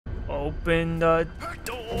Open the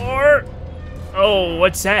door. Oh,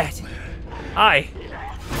 what's that? Hi.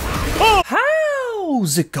 Oh,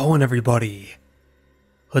 how's it going, everybody?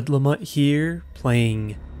 HoodlaMutt here,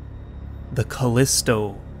 playing the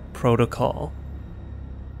Callisto protocol.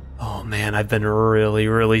 Oh man, I've been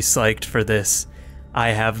really psyched for this.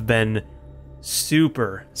 I have been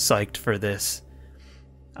super psyched for this.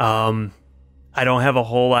 I don't have a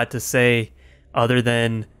whole lot to say other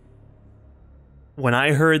than when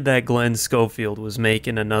I heard that Glenn Schofield was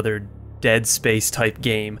making another Dead Space type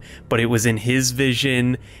game, but it was in his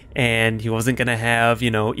vision and he wasn't gonna have,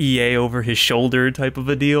 you know, EA over his shoulder type of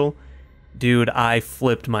a deal. Dude, I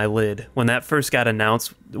flipped my lid. When that first got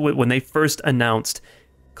announced, when they first announced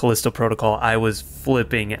Callisto Protocol, I was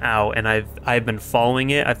flipping out, and I've been following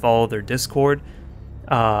it. I follow their Discord.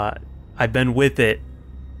 I've been with it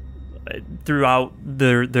throughout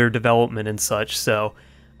their development and such. So,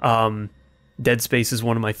 Dead Space is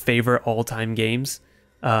one of my favorite all-time games.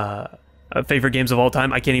 Favorite games of all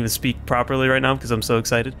time. I can't even speak properly right now because I'm so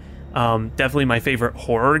excited. Definitely my favorite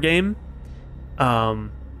horror game.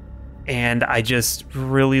 And I just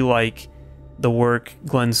really like the work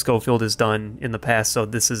Glenn Schofield has done in the past. So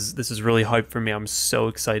this is really hype for me. I'm so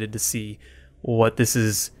excited to see what this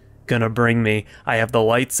is gonna bring me. I have the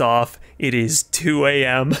lights off. It is 2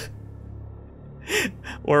 a.m.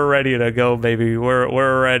 We're ready to go, baby.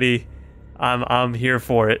 We're ready. I'm here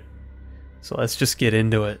for it. So let's just get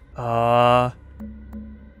into it. Oh,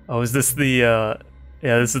 is this the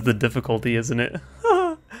yeah, this is the difficulty, isn't it?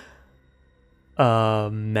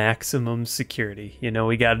 Maximum security. You know,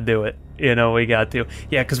 we gotta do it. You know, we got to.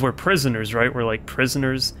 Yeah, because we're prisoners, right? We're like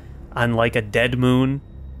prisoners on like a dead moon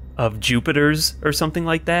of Jupiter's or something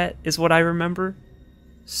like that is what I remember.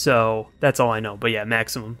 So that's all I know. But yeah,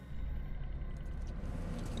 maximum.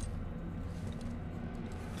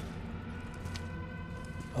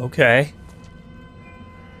 Okay.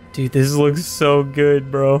 Dude, this looks so good,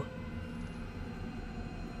 bro.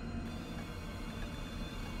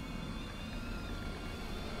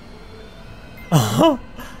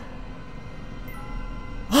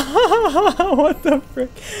 What the frick?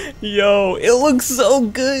 Yo, it looks so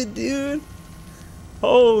good, dude.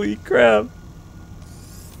 Holy crap.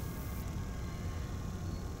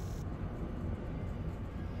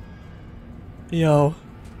 Yo.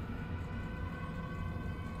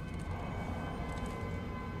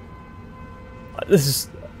 This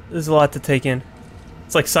is a lot to take in.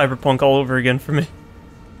 It's like Cyberpunk all over again for me.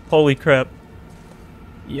 Holy crap.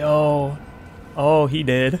 Yo. Oh, he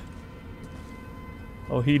did.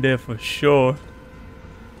 Oh, he did for sure.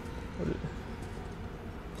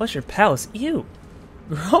 Pleasure Palace. Ew.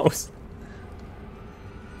 Gross.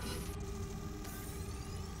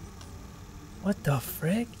 What the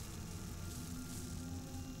frick?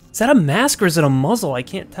 Is that a mask or is it a muzzle? I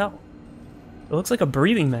can't tell. It looks like a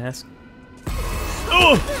breathing mask.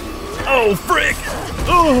 Oh! Oh, frick!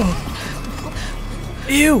 Oh!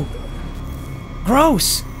 Ew!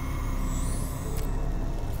 Gross!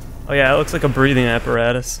 Oh yeah, it looks like a breathing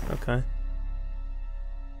apparatus. Okay.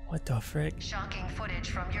 What the frick? Shocking footage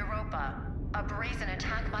from Europa. A brazen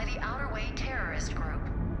attack by the Outer Way terrorist group,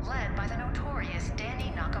 led by the notorious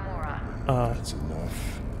Danny Nakamura. That's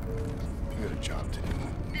enough. We got a job to do.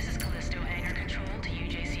 This is Callisto Hangar Control to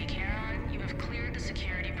UJC Caron. You have cleared the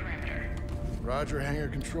security perimeter. Roger, Hangar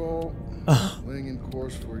Control. Laying in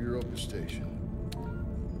course for Europa Station.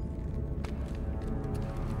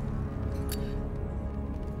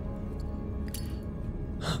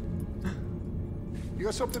 You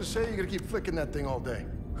got something to say? You're gonna keep flicking that thing all day.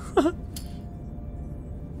 I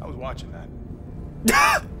was watching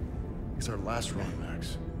that. It's our last run,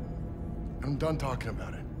 Max. I'm done talking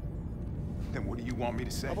about it. Then what do you want me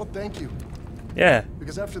to say? How about thank you? Yeah.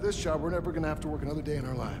 Because after this job, we're never gonna have to work another day in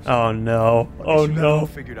our lives. Oh no. Oh You got it all no.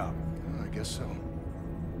 figured out. I guess so.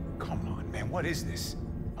 Come on, man. What is this?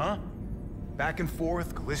 Huh? Back and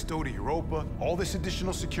forth, Callisto to Europa, all this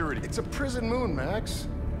additional security. It's a prison moon, Max.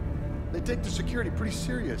 They take their security pretty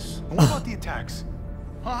serious. And what about the attacks?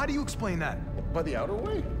 Huh? How do you explain that? By the Outer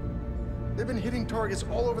Way. They've been hitting targets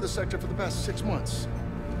all over the sector for the past 6 months.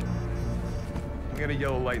 We got a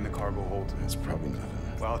yellow light in the cargo hold. That's probably nothing.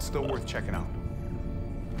 Well, it's still worth checking out.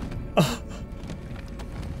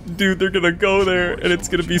 Dude, they're gonna go there and it's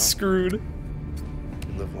gonna be screwed.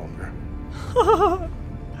 You live longer.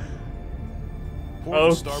 Port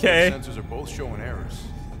and starboard Okay. sensors are both showing errors.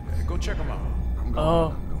 Go check them out. I'm going. Oh.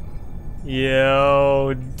 I'm going.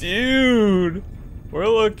 Yo, dude. We're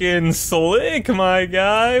looking slick, my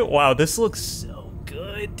guy. Wow, this looks so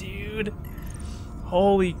good, dude.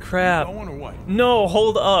 Holy crap. Going or what? No,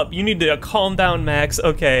 hold up. You need to calm down, Max.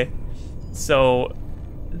 Okay. So,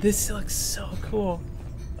 This looks so cool.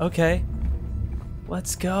 Okay.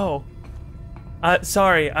 Let's go.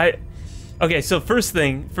 Sorry, okay, so first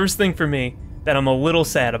thing for me that I'm a little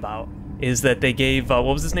sad about is that they gave, what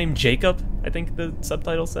was his name? Jacob, I think the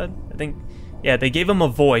subtitle said? Yeah, they gave him a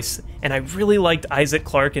voice, and I really liked Isaac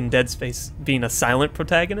Clarke in Dead Space being a silent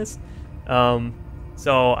protagonist.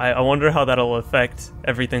 So I wonder how that'll affect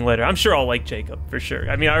everything later. I'm sure I'll like Jacob, for sure.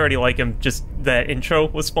 I mean, I already like him, just that intro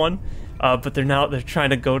was fun. But they're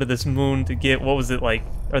trying to go to this moon to get, what was it, like,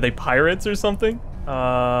 are they pirates or something?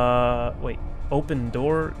 Wait, open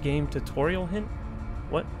door game tutorial hint?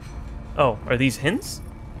 What? Oh, are these hints?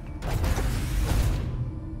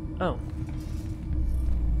 Oh.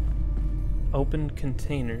 Open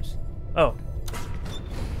containers. Oh.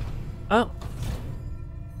 Oh.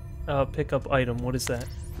 Pick up item, what is that?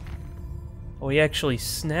 Oh, he actually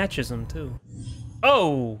snatches them too.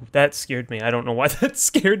 Oh, that scared me. I don't know why that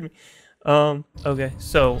scared me. Okay,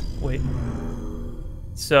 so, wait.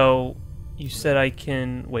 So, you said I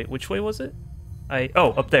can, wait, which way was it?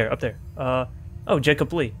 Oh, up there. Oh,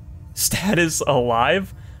 Jacob Lee. Status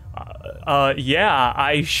alive? Yeah,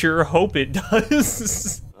 I sure hope it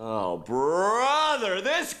does. Oh, brother,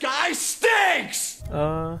 this guy stinks!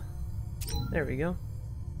 There we go.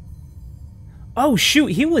 Oh,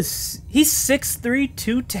 shoot, he's 6'3",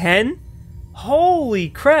 210? Holy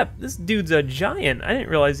crap, this dude's a giant. I didn't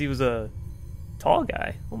realize he was a tall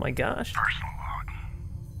guy. Oh my gosh. Personal log.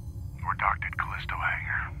 Redacted Callisto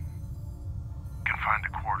hangar. Confined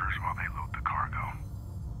to quarters while they load the cargo.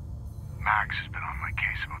 Max has been on my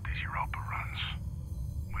case about these Europa runs.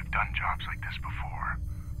 We've done jobs like this before.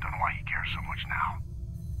 Don't know why he cares so much now.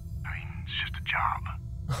 I mean, it's just a job.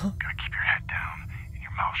 Gotta keep your head down and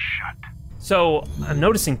your mouth shut. So, I'm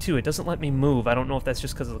noticing too, it doesn't let me move. I don't know if that's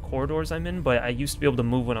just because of the corridors I'm in, but I used to be able to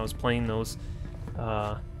move when I was playing those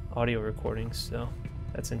audio recordings, so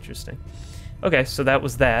that's interesting. Okay, so that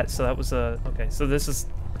was that. So that was okay, so this is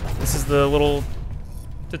the little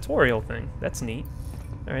tutorial thing. That's neat.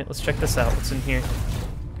 All right, let's check this out. What's in here?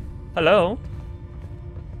 Hello?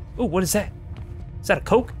 Oh, what is that? Is that a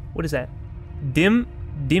Coke? What is that? Dim.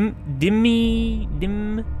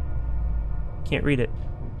 Can't read it.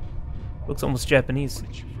 Looks almost Japanese.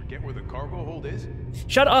 Did you forget where the cargo hold is?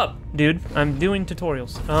 Shut up, dude. I'm doing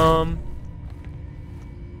tutorials.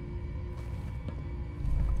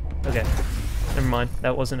 Okay. Never mind.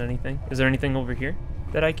 That wasn't anything. Is there anything over here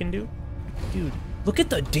that I can do? Dude, look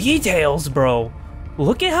at the details, bro.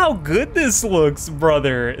 Look at how good this looks,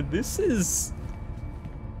 brother. This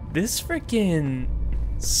freaking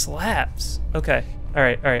slaps. Okay. All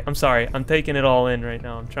right. I'm sorry. I'm taking it all in right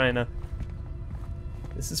now. I'm trying to...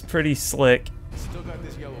 This is pretty slick. Still got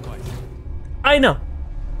this yellow light. I know.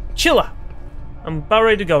 Chill out. I'm about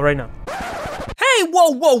ready to go right now. Hey,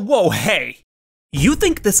 whoa, hey! You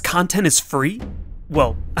think this content is free?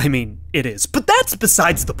 Well, I mean, it is, but that's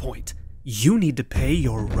besides the point. You need to pay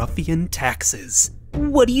your ruffian taxes.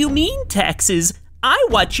 What do you mean, taxes? I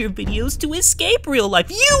watch your videos to escape real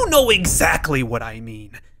life. You know exactly what I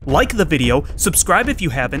mean. Like the video, subscribe if you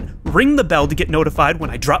haven't, ring the bell to get notified when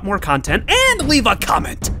I drop more content, and leave a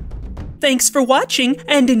comment. Thanks for watching,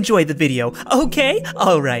 and enjoy the video, okay?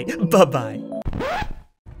 Alright, bye-bye.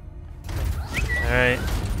 Alright.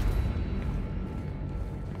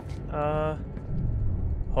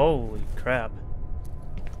 Holy crap.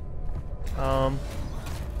 Oh,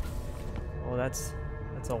 that's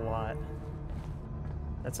a lot.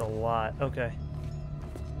 That's a lot, okay.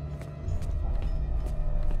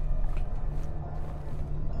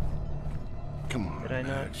 Come on. Did I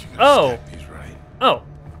not? Max, you gotta Oh! stack these right. Oh!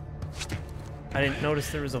 I didn't notice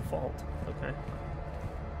there was a vault. Okay.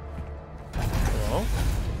 Hello?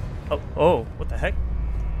 Oh, what the heck?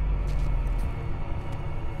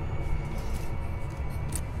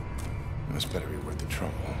 This better be worth the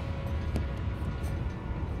trouble.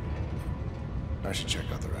 I should check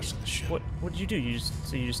out the rest of the ship. What did you do? You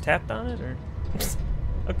just tapped on it, or?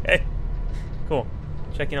 Okay. Cool.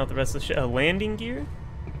 Checking out the rest of the ship. Landing gear?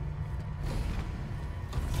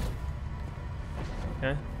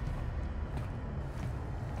 Okay.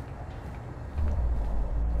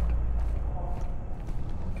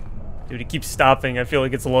 Dude, it keeps stopping. I feel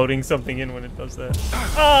like it's loading something in when it does that.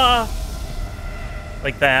 Ah!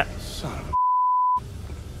 Like that. Son of a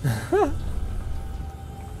Well,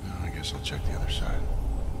 I guess I'll check the other side.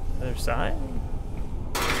 Other side?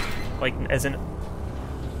 Like, as in...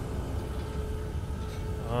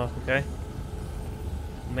 Oh, okay.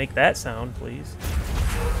 Make that sound, please.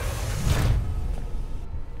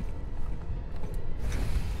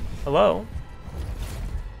 Hello?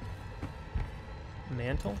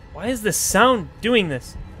 Mantle? Why is this sound doing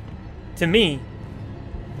this? To me?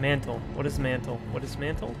 Mantle. What is mantle? What is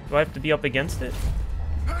mantle? Do I have to be up against it?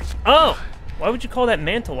 Oh! Why would you call that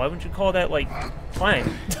mantle? Why wouldn't you call that, like,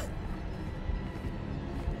 climb?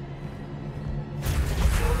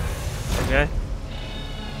 Okay.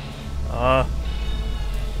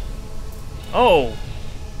 Oh!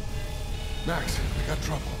 Max, we got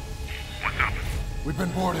trouble. What's up? We've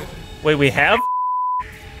been boarded. Wait, we have? The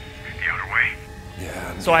outer way?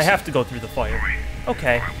 Yeah. So I have to go through the fire.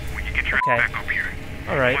 Okay. We can get your Okay. back up here.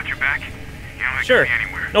 Alright. Want your back? You don't have to Sure. be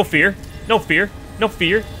anywhere. No fear. No fear. No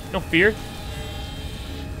fear. No fear.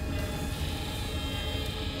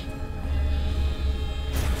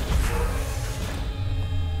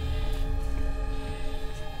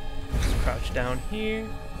 Just crouch down here.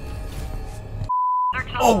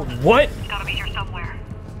 Oh, what? It's gotta be here somewhere.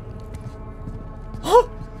 Huh?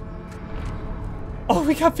 Oh,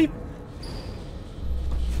 we got people.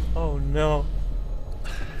 Oh no.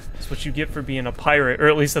 That's what you get for being a pirate, or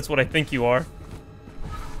at least that's what I think you are.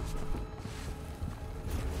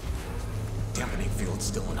 Dampening field's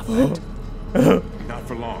still enough vent. Not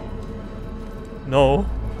for long. No.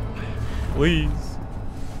 Please.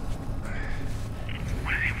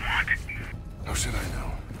 What do they want? How should I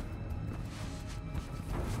know?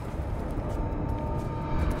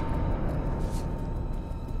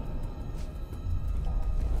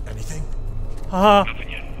 Anything? Nothing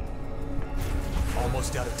yet.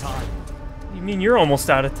 Almost out of time. You mean you're almost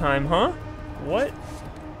out of time, huh? What?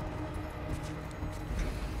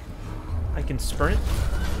 I can sprint?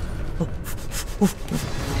 There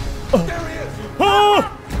he is!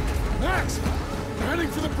 Ah! Max! We're heading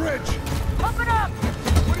for the bridge! Open up!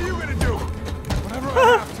 What are you gonna do? Whatever I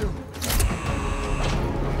have to.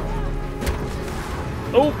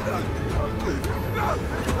 Oh!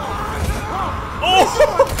 Oh!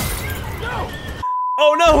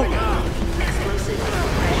 Oh no!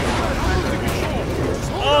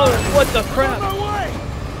 Oh, what the crap? My way!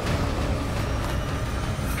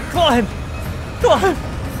 Climb! Climb!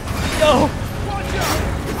 Go! Watch out!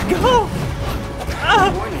 Go!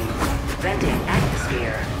 Ah! Warning. Venting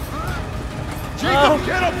atmosphere. Jacob,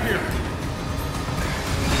 get up here!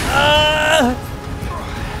 Ah!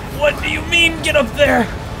 What do you mean, get up there?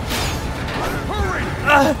 Hurry!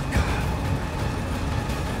 Ah!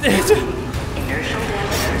 Inertial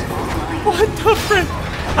dampers offline. What the frick?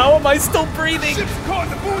 How am I still breathing? Ship's caught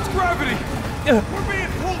in the moon's gravity! We're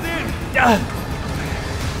being pulled in!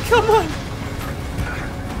 Come on!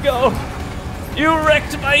 Go! You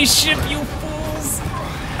wrecked my ship, you fools!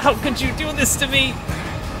 How could you do this to me?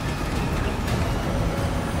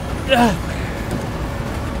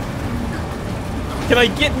 Can I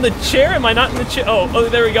get in the chair? Am I not in the chair? Oh,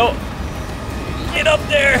 there we go. Get up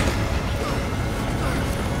there!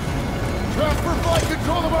 Transfer flight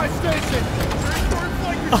control to my station! Transfer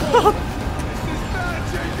flight control! This is bad,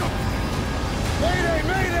 Jacob!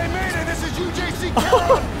 Mayday! This is UJC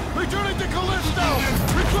Caron! Returning to Callisto!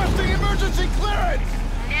 Requesting emergency clearance!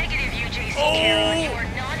 Negative, UJC Carol. You are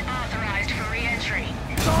not authorized for re-entry.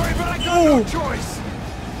 Sorry, but I got no choice!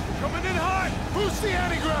 Coming in hot! Boost the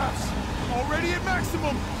antigraphs! Already at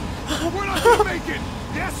maximum! We're not gonna make it!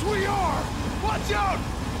 Yes, we are! Watch out!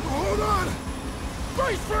 Hold on!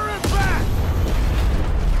 Brace for impact!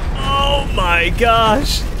 Oh my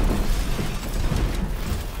gosh!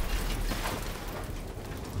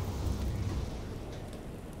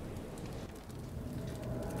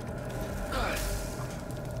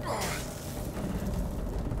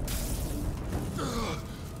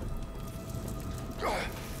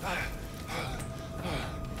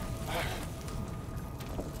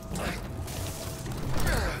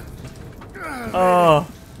 Oh.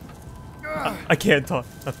 I can't talk.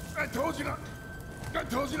 I told you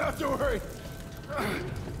not to worry!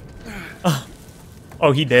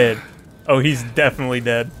 Oh, he dead. Oh, he's definitely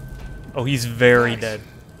dead. Oh, he's very dead.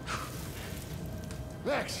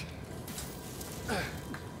 Max!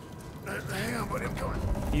 Hang on, buddy, I'm coming.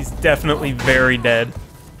 He's definitely very dead.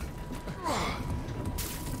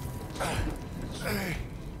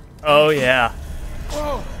 Oh, yeah.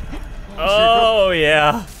 Oh,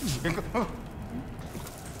 yeah.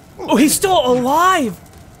 Oh, he's still alive!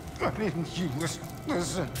 I didn't you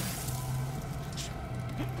listen.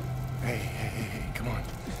 Hey, come on.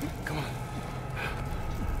 Come on.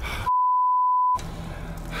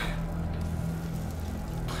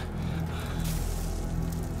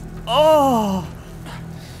 Oh!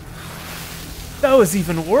 That was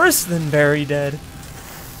even worse than very dead.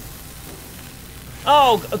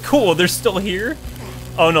 Oh, cool, they're still here?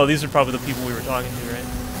 Oh no, these are probably the people we were talking to, right?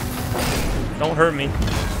 Don't hurt me.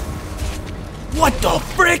 What the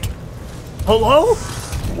frick? Hello?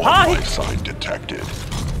 Hi? Wi-Fi detected.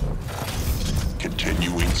 Continue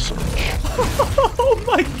Continuing search. Oh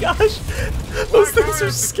my gosh! Those things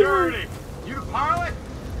are scary. You the pilot?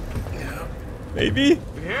 Yeah. Maybe?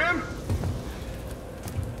 Him?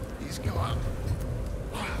 He's gone.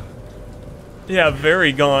 Yeah,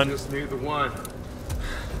 very gone. Just need the one.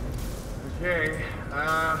 Okay,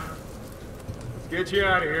 let's get you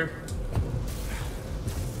out of here.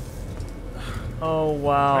 Oh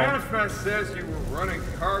wow. Manifest says you were running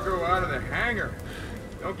cargo out of the hangar.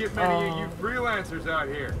 Don't get many of you freelancers out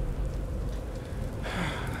here.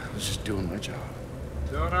 I was just doing my job.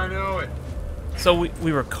 Don't I know it? So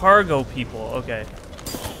we were cargo people, okay.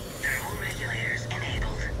 Thermal regulators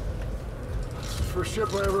enabled. It's the first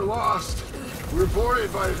ship I ever lost. We were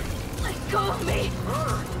boarded by... Let go of me!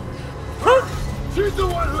 She's the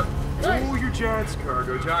one who... Hey. Hold your jets,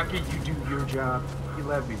 cargo jockey. You do your job. You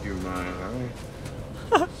let me do mine,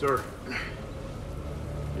 all right? Sir.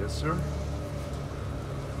 Yes, sir?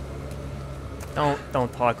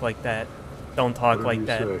 Don't talk like that. Don't talk What like did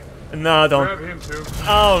that. you say? No, don't. Grab him, too.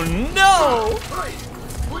 Oh no! Hey!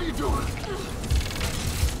 What are you doing?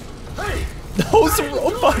 Hey! Those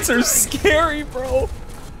robots are scary, bro.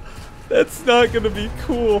 That's not gonna be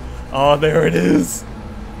cool. Oh, there it is.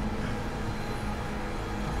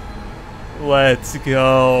 Let's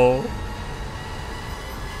go.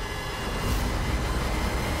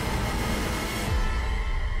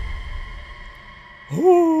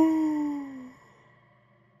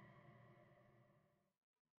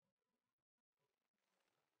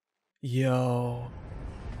 Yo.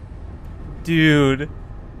 Dude.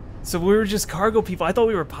 So we were just cargo people. I thought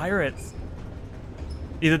we were pirates.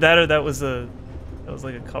 Either that or that was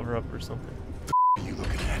like a cover up or something. What are you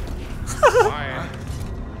looking at? Why?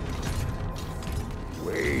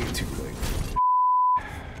 Way too late.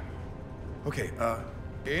 Okay,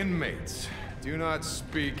 inmates do not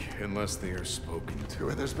speak unless they are spoken to.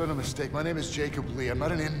 There's been a mistake. My name is Jacob Lee. I'm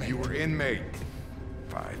not an inmate. You were inmate.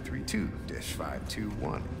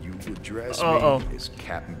 532-521. You address Uh-oh. me as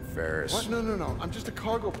Captain Ferris. What? No. I'm just a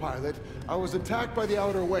cargo pilot. I was attacked by the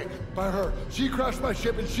outer wing. By her. She crashed my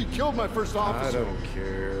ship and she killed my first I officer. don't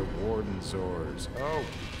care. Warden's orders. Oh,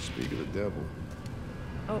 Speak of the devil.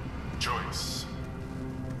 Oh. Choice.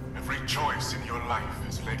 Every choice in your life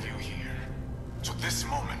has led you here. To this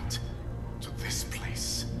moment. To this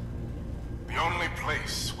place. The only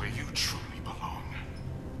place where you truly belong.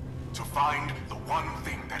 To find the one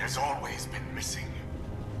thing that has always been missing.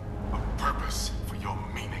 A purpose for your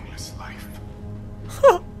meaningless life.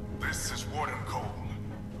 This is Warden Cole,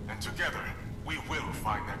 and together we will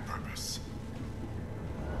find that purpose.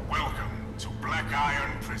 Welcome to Black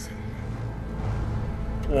Iron Prison.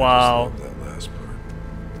 Wow. I just love that last part.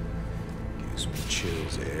 Gives me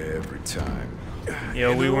chills every time.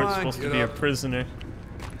 Yo, we weren't line, supposed to get be a up. prisoner.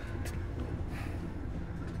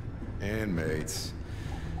 inmates.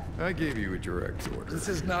 I gave you a direct order. This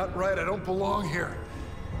is not right. I don't belong here.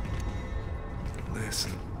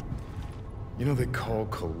 Listen. You know they call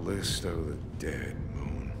Callisto the dead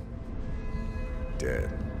moon. Dead.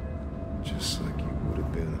 Just like you would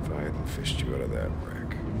have been if I hadn't fished you out of that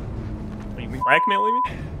wreck. Are you blackmailing me?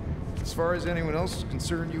 As far as anyone else is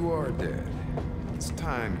concerned, you are dead. It's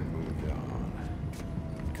time you moved on.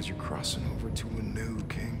 Because you're crossing over to a new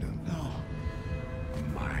kingdom. No.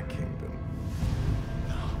 My kingdom.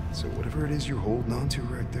 So whatever it is you're holding on to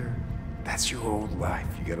right there, that's your old life.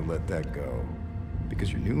 You gotta let that go.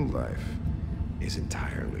 Because your new life is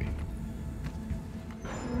entirely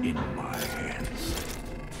in my hands.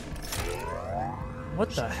 What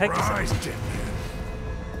the heck is Rise, that? dead man.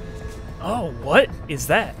 Oh, what is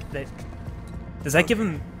that? Does that give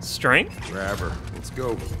him strength? Grab her. Let's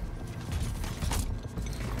go.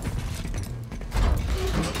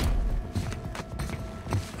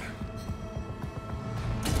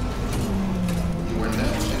 You are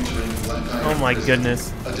now entering Black Iron Oh my Prison,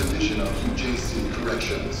 goodness. a division of UJC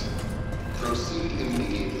Corrections. Proceed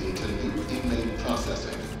immediately to new inmate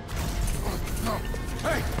processing. No.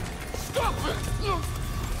 Hey! Stop it!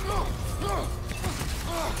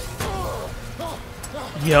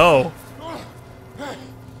 Yo. Hey!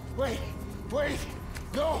 Wait!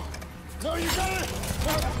 No! No, you got it!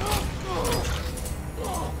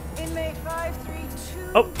 Inmate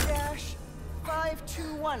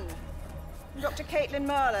 532-521. Dr. Caitlin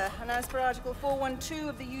Marler, and as per Article 412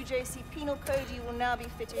 of the UJC Penal Code, you will now be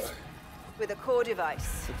fitted with a core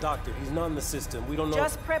device. The doctor, he's not in the system. We don't know.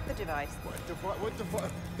 Just prep the device. What the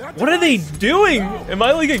fuck? What are they doing? Am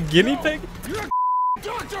I like a guinea pig? You're a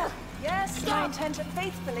doctor! Yes, I intend to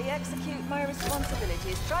faithfully execute my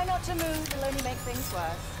responsibilities. Try not to move, it'll only make things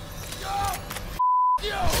worse.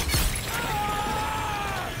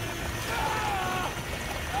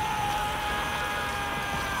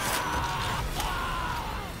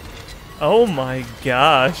 Oh my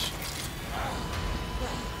gosh.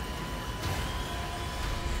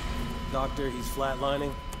 Doctor, he's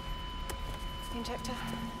flatlining. Injector.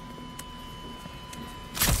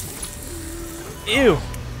 Ew.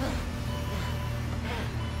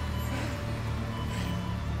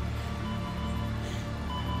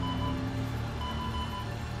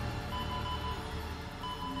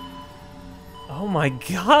 Oh my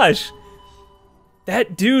gosh.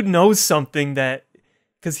 That dude knows something that...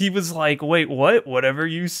 Because he was like, wait, what? Whatever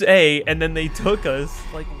you say. And then they took us.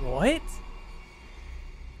 Like, what?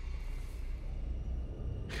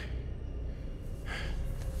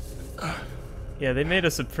 Yeah, they made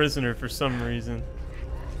us a prisoner for some reason.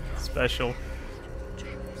 Special.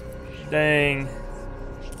 Dang.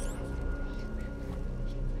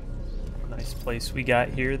 Nice place we got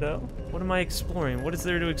here, though. What am I exploring? What is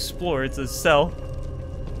there to explore? It's a cell.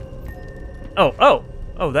 Oh,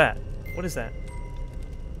 that. What is that?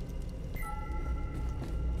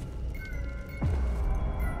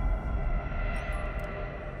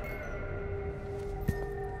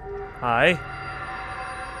 Hi.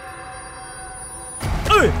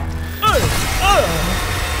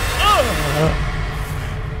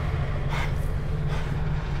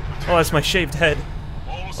 Oh, that's my shaved head.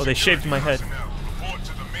 Oh, they shaved my head. Report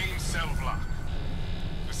to the main cell block.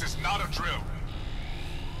 This is not a drill.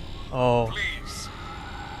 Oh. Please.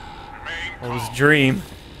 Remain What was calm. dream?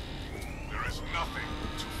 There is nothing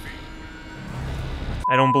to fear.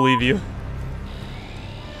 I don't believe you.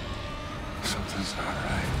 Something's not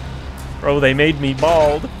right. Bro, they made me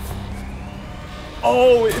bald.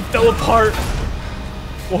 Oh, it fell apart.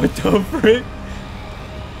 What the frick?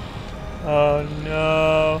 Oh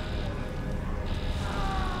no.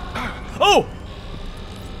 Oh!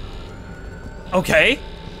 Okay.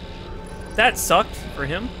 That sucked for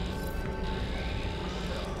him.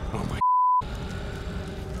 Oh my.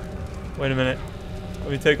 Wait a minute.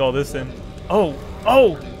 Let me take all this in. Oh!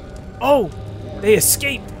 Oh! Oh! They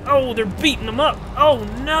escaped! Oh, they're beating them up! Oh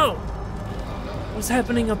no! What's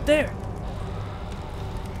happening up there?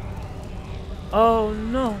 Oh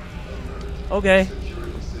no. Okay.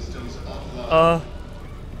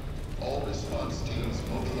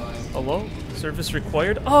 Hello? Service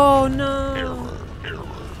required? Oh no!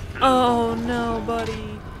 Oh no,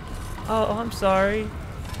 buddy. Oh, I'm sorry.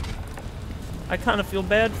 I kind of feel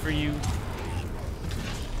bad for you.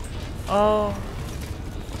 Oh.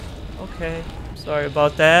 Okay. Sorry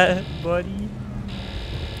about that, buddy.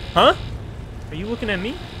 Huh? Are you looking at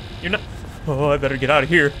me? You're not... Oh, I better get out of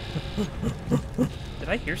here. Did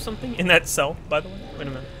I hear something in that cell, by the way? Wait a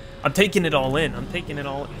minute. I'm taking it all in. I'm taking it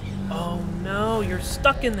all in. Oh, no. You're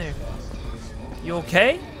stuck in there. You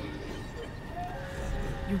okay?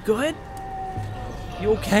 You good?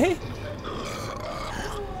 You okay?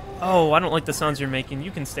 Oh, I don't like the sounds you're making. You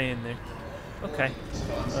can stay in there. Okay.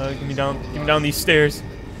 Get me down these stairs.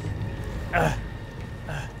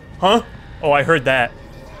 Huh? Oh, I heard that.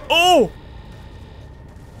 Oh!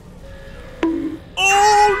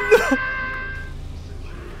 Oh no!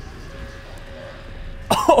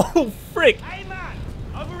 Oh frick! Hey man,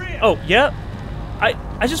 over here. Oh yeah.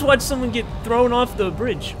 I just watched someone get thrown off the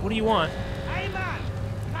bridge. What do you want? Hey man,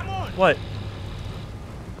 come on. What?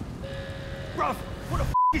 Bruv, what the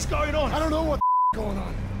f is going on? I don't know what the going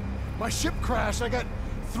on. My ship crashed. I got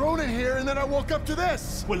thrown in here, and then I woke up to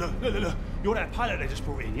this. Well, look. You're that pilot they just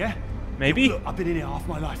brought in, yeah? Maybe. Look, I've been in here half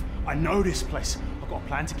my life. I know this place. I've got a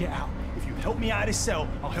plan to get out. If you help me out of this cell,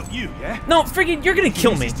 I'll help you, yeah? No, friggin', you're gonna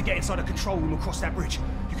kill me. To get inside the control room across that bridge.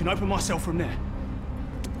 You can open my cell from there.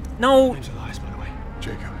 No. Name's Elias, by the way.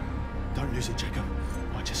 Jacob. Don't lose it, Jacob.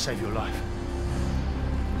 Might just save your life.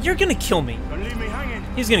 You're gonna kill me. Don't leave me hanging.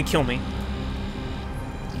 He's gonna kill me.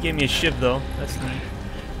 He gave me a shiv though. That's neat.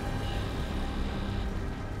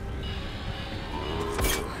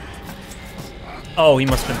 Oh, he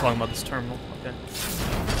must have been talking about this terminal. Okay.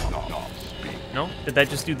 No? Did that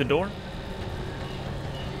just do the door?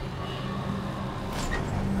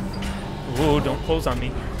 Ooh, don't close on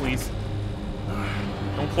me, please.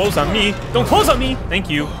 Don't close on me! Don't close on me! Thank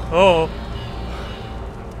you. Oh.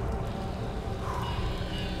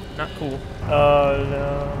 Not cool.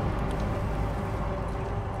 No.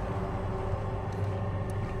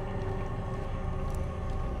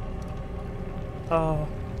 Oh.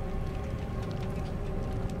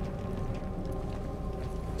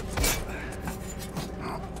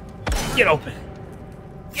 Get open.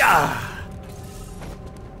 Yeah.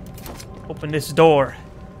 Open this door.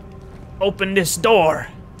 Open this door.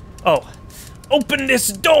 Oh. Open this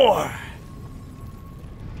door.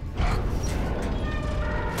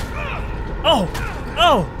 Oh.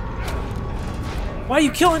 Oh. Why are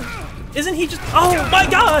you killing? Isn't he just... Oh my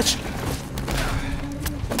gosh.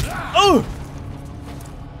 Oh!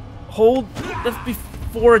 Hold left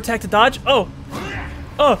before attack to dodge. Oh.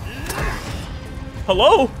 Oh.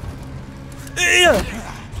 Hello? Yeah.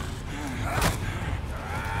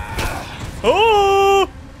 Oh.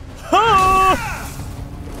 Oh.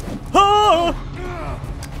 Oh.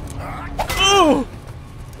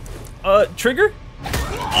 Oh. Trigger?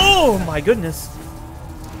 Oh my goodness.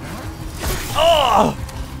 Oh.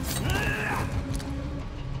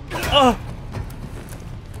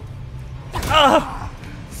 Oh.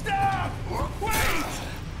 Stop! Wait!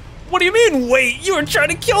 What do you mean, wait? You were trying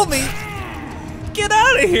to kill me! Get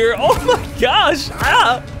out of here! Oh my gosh!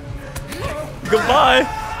 Ah! Goodbye!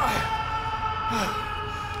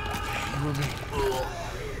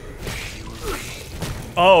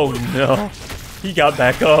 Oh no. He got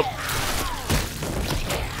back up.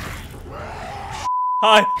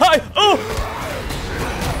 Hi! Hi! Oh!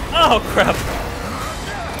 Oh crap!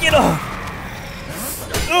 Get off!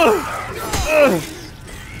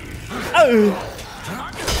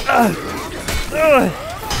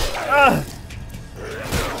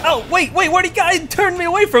 Oh, wait, where'd he go? He turned me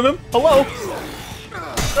away from him. Hello?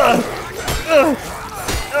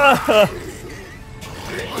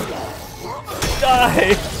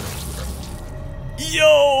 Die.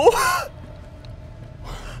 Yo.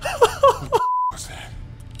 What's that?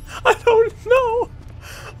 I don't know.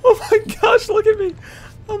 Oh my gosh, look at me.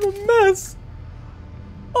 I'm a mess.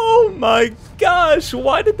 Oh my gosh,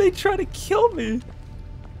 why did they try to kill me?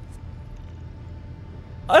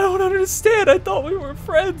 I don't understand. I thought we were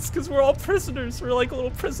friends because we're all prisoners. We're like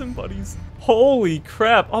little prison buddies. Holy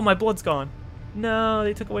crap. Oh, my blood's gone. No,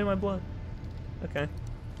 they took away my blood. Okay.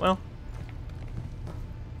 Well.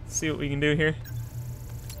 Let's see what we can do here.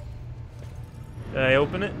 Did I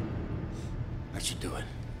open it? That should do it.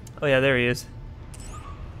 Oh yeah, there he is.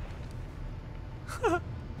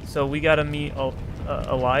 So we gotta meet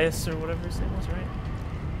Elias or whatever his name was, right?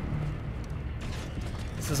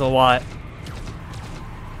 This is a lot.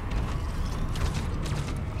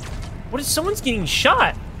 What is someone's getting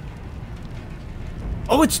shot?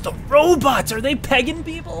 Oh, it's the robots. Are they pegging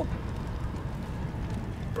people?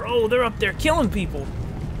 Bro, they're up there killing people.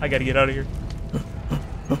 I gotta get out of here.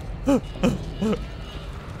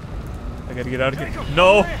 I gotta get out of here.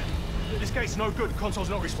 No. This gate's no good. The console's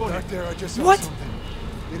not responding. Back there, I just saw What? something.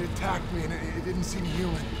 It attacked me and it didn't seem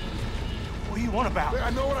human. What are you on about?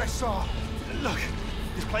 I know what I saw. Look,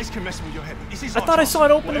 this place can mess with your head. This is I thought I saw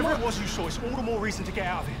it open Whatever up. it was you saw, it's all the more reason to get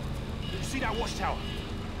out of here. You see that watchtower?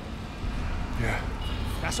 Yeah.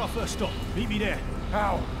 That's our first stop. Meet me there.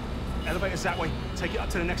 How? Elevator's that way. Take it up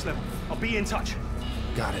to the next level. I'll be in touch.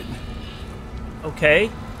 Got it. Okay.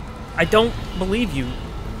 I don't believe you.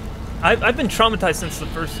 I've been traumatized since the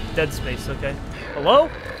first Dead Space, okay? Hello?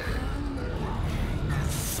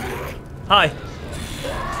 Hi.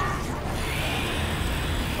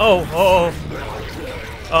 Oh, oh,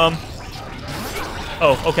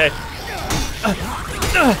 okay.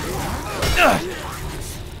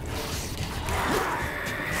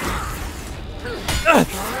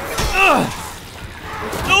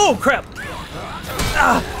 Oh, crap.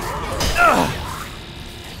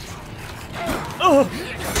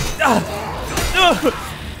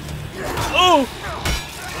 Oh!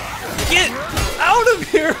 Get out of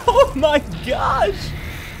here! Oh my gosh!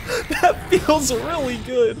 That feels really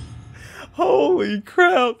good. Holy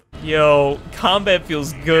crap. Yo, combat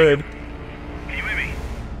feels good. Can you hear me?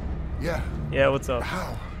 Yeah. Yeah, what's up?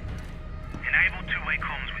 How? Enable two-way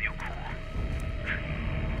comms with your core.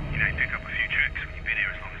 You know, you pick up a few tricks when you've been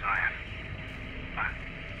here as long as I have. Right,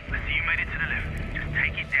 let's see you made it to the lift. Just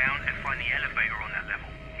take it down and find the elevator on that level.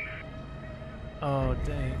 Oh,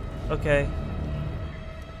 dang. Okay.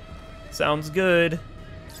 Sounds good.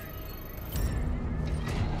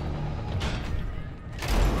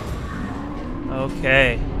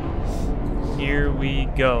 Okay. Here we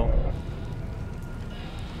go.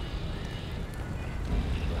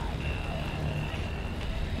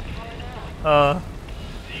 I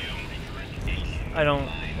don't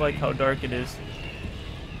like how dark it is.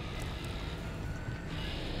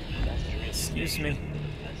 Excuse me.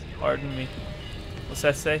 Pardon me. What's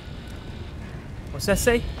that say? What's that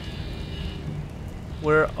say?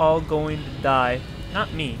 We're all going to die.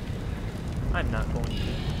 Not me. I'm not going to.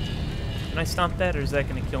 Can I stomp that, or is that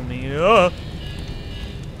going to kill me? Oh.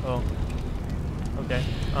 Okay.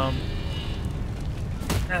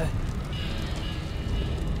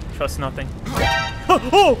 Trust nothing.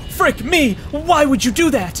 Oh, frick me! Why would you do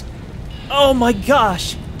that? Oh my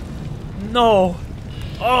gosh! No.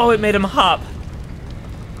 Oh, it made him hop.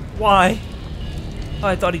 Why? Oh,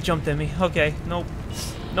 I thought he jumped at me. Okay, nope.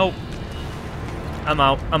 Nope. I'm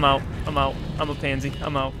out. I'm out. I'm out. I'm a pansy.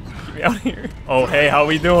 I'm out. Get me out of here. Oh, hey, how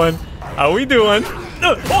we doing? How we doing?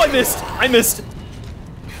 Oh, I missed. I missed.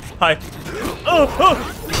 Hi.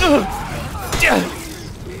 Yeah.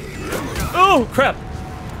 Oh, crap.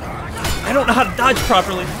 I don't know how to dodge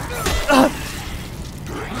properly.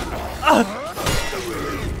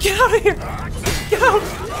 Get out of here. Get out.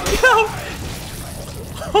 Get out.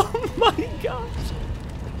 Oh, my gosh.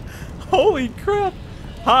 Holy crap.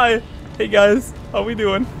 Hi. Hey, guys. How we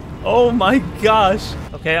doing? Oh, my gosh.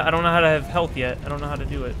 Okay, I don't know how to have health yet. I don't know how to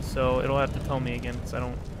do it, so it'll have to tell me again, because I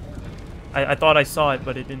don't... I thought I saw it,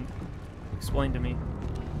 but it didn't explain to me.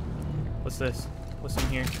 What's this? What's in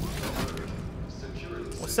here?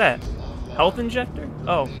 What's that? Health injector?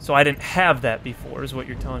 Oh, so I didn't have that before, is what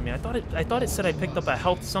you're telling me. I thought it said I picked up a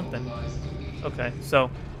health something. Okay,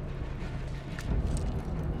 so...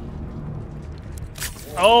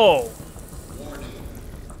 Oh!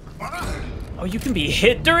 Oh, you can be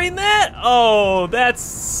hit during that? Oh, that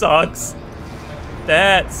sucks.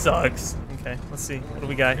 That sucks. Okay, let's see. What do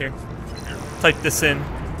we got here? Type this in.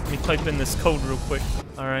 Let me type in this code real quick.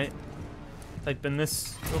 All right. Type in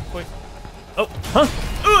this real quick. Oh, huh?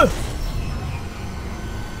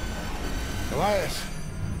 Elias,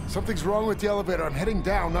 something's wrong with the elevator. I'm heading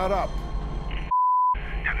down, not up.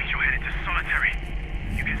 That means you're headed to solitary.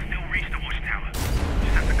 You can still reach the watchtower.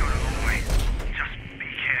 Just have to go the long way. Just be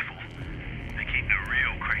careful. They keep the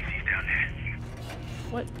real crazies down there.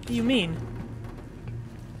 What do you mean?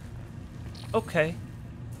 Okay.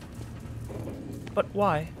 But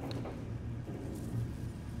why?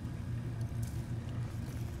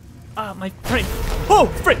 Ah, my brain. Oh,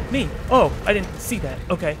 frick me. Oh, I didn't see that.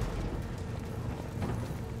 Okay.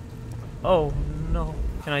 Oh, no.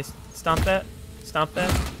 Can I stomp that? Stomp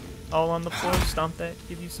that? All on the floor? Stomp that?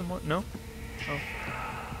 Give you some more? No? Oh.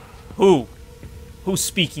 Who? Who's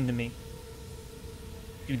speaking to me?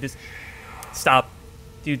 Dude, this... Stop.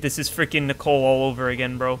 Dude, this is freaking Nicole all over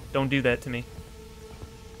again, bro. Don't do that to me.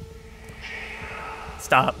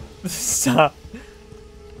 Stop. Stop.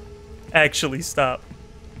 Actually, stop.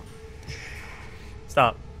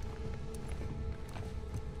 Stop.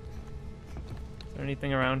 Is there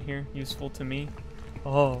anything around here useful to me?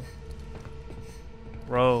 Oh.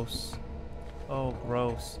 Gross. Oh,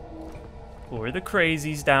 gross. Who are the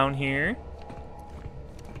crazies down here?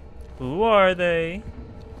 Who are they?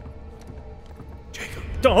 Jacob.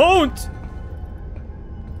 Don't!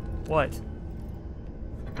 What?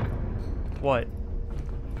 What?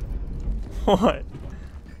 What?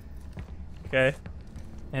 Okay.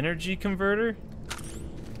 Energy converter?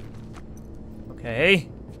 Okay.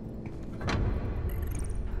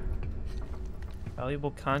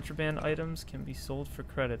 Valuable contraband items can be sold for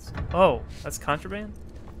credits. Oh, that's contraband?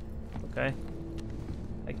 Okay.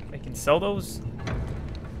 I can sell those?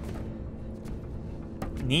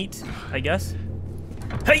 Neat, I guess.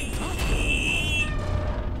 Hey!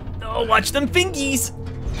 Oh, watch them fingies!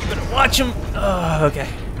 You better watch them. Oh, okay.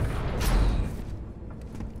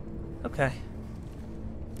 Okay.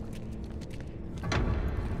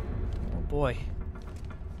 Oh boy.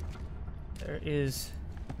 There is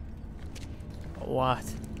a lot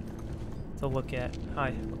to look at.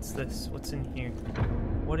 Hi, what's this? What's in here?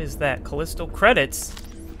 What is that? Callisto credits?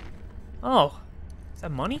 Oh, is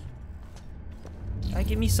that money? Can I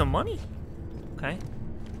give me some money? Okay.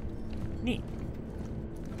 Neat.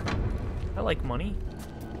 I like money.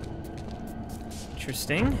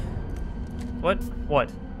 Interesting. What? What?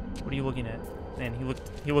 What are you looking at? Man,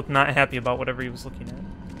 he looked not happy about whatever he was looking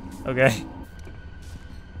at. Okay.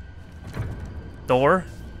 Door?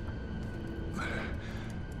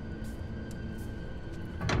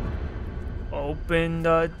 Open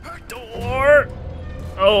the door!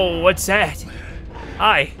 Oh, what's that?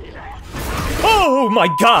 Hi. Oh my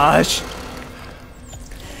gosh!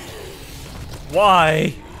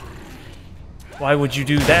 Why? Why would you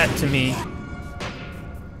do that to me?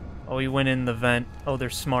 Oh, he went in the vent. Oh, they're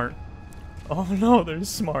smart. Oh no, they're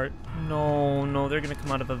smart. No, no, they're gonna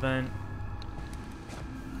come out of a vent.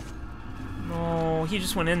 No, he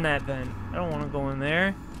just went in that vent. I don't want to go in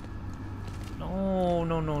there. No,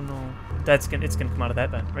 no, no, no. It's gonna come out of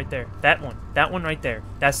that vent right there. That one right there.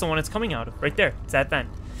 That's the one it's coming out of right there. It's that vent.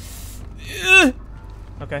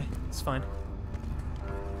 Okay, it's fine.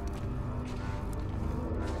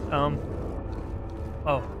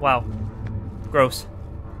 Oh, wow. Gross.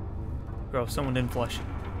 Gross, someone didn't flush.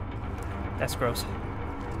 That's gross.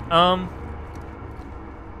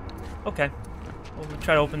 Okay. Well, we'll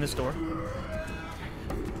try to open this door.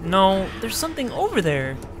 No, there's something over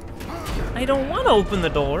there. I don't want to open the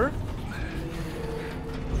door.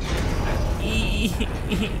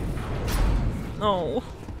 No.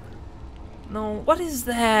 No, what is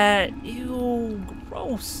that? Ew,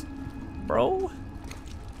 gross. bro? One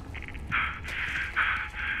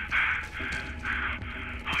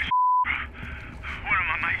of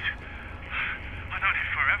my mates. I've known him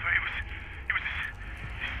forever. It was this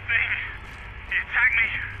thing. He attacked me.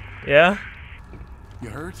 Yeah? You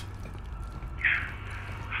hurt?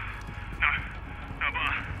 No, but I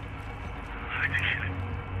had to kill him.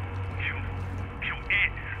 Kill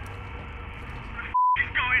it. What the f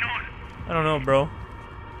is going on? I don't know, bro.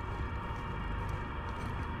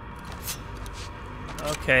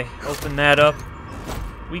 Okay, open that up.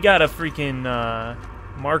 We got a freaking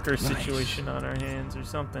marker situation on our hands or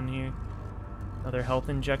something here. Another health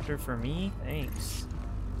injector for me? Thanks.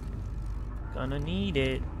 Gonna need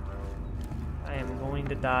it. I am going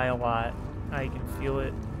to die a lot. I can feel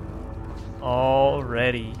it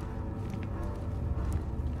already.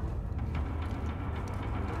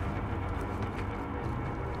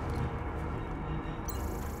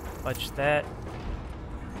 Touch that.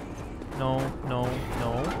 No, no,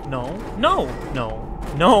 no, no, no, no,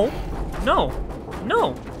 no, no,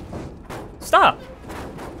 no. Stop.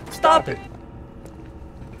 Stop it.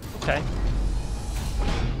 Okay.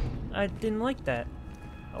 I didn't like that.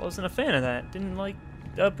 I wasn't a fan of that. Didn't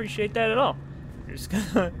appreciate that at all. You're just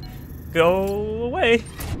gonna go away.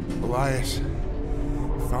 Elias,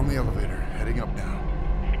 found the elevator, heading up now.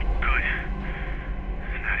 Good.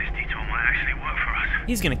 Now this detour might actually work for us.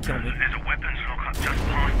 He's gonna kill me. There's a weapons lockup just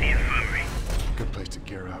past the infirmary. Good place to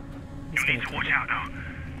gear up. You need to watch out though.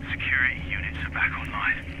 Security units are back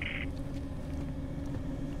online.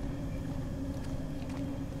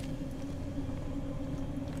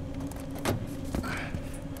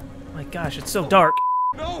 My gosh, it's so dark.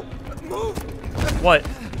 No! Move! What?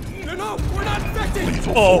 No, we're not infected!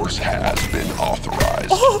 Lethal force has been authorized.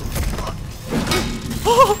 Oh!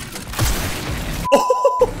 Oh!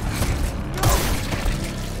 Oh!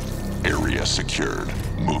 Area secured.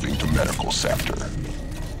 Moving to medical sector.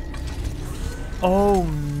 Oh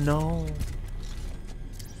no.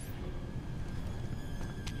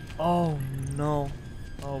 Oh no.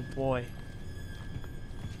 Oh boy.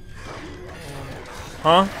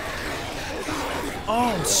 Huh?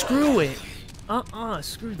 Oh, screw it.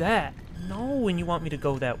 Screw that. No, and you want me to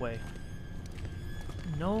go that way.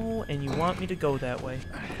 No, and you want me to go that way.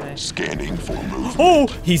 Okay. Scanning for movement. Oh,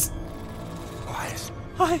 he's... Elias.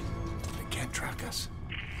 Hi. They can't track us.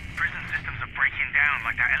 Prison systems are breaking down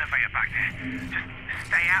like that elevator back there. Just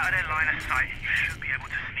stay out of their line of sight. You should be able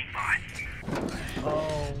to sneak by.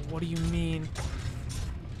 Oh, what do you mean?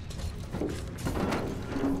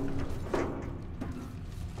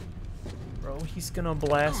 Bro, he's gonna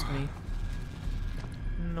blast me.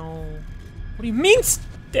 No. What do you mean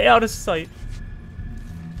stay out of sight?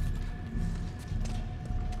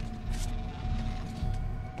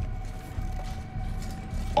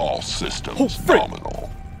 All systems nominal.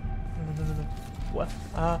 No. What?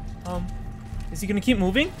 Is he gonna keep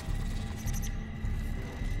moving?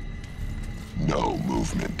 No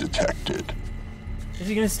movement detected. Is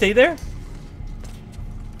he gonna stay there?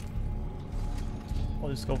 I'll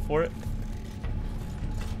just go for it.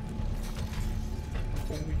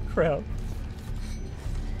 Holy crap.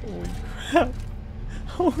 Holy crap.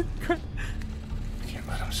 Holy crap. Can't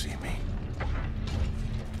let him see me.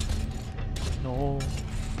 No.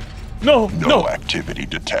 No! No activity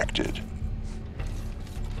detected.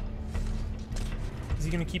 Is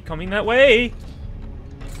he gonna keep coming that way?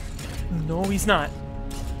 No, he's not.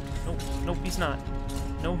 Nope, he's not.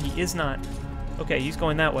 No, he is not. Okay, he's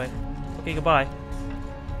going that way. Okay, goodbye.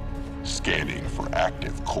 Scanning for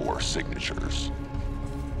active core signatures.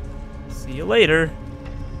 See you later,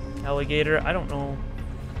 alligator. I don't know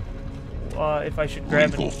if I should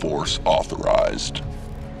grab Lethal force authorized.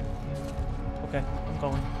 Okay, I'm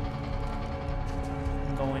going.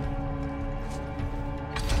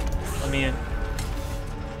 Let me in.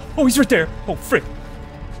 Oh, he's right there. Oh, frick.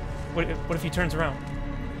 What if he turns around?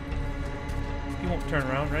 He won't turn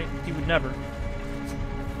around, right? He would never.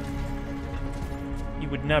 He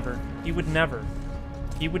would never. He would never.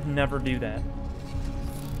 He would never do that.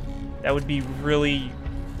 That would be really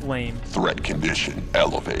lame. Threat condition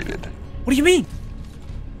elevated. What do you mean?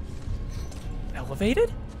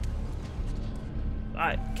 Elevated?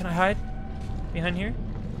 Can I hide behind here?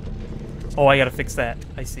 Oh, I gotta fix that.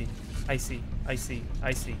 I see.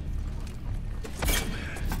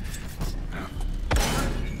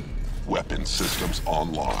 Weapon systems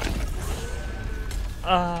online.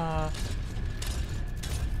 Oh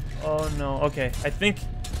no. Okay. I think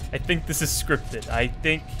this is scripted. I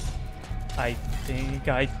think.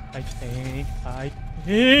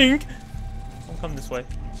 Don't come this way.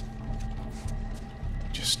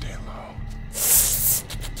 Just stay low.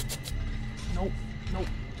 Nope.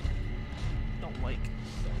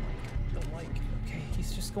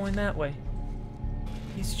 he's just going that way.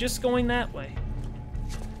 He's just going that way.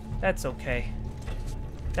 That's okay.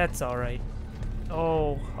 That's alright.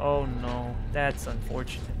 Oh no. That's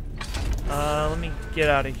unfortunate. Let me get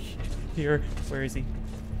out of here. Where is he?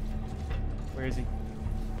 Where is he?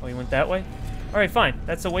 Oh, he went that way? Alright, fine.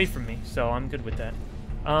 That's away from me, so I'm good with that.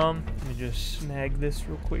 Let me just snag this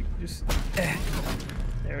real quick. Just...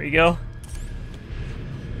 There we go.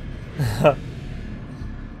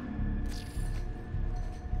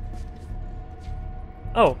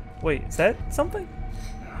 Oh, wait, is that something?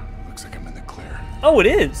 Looks like I'm in the clear. Oh, it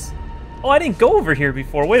is! Oh, I didn't go over here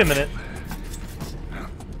before. Wait a minute.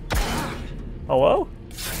 Hello?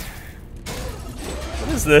 What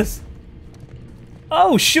is this?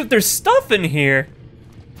 Oh, shoot, there's stuff in here!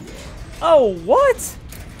 Oh, what?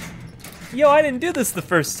 Yo, I didn't do this the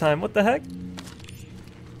first time. What the heck?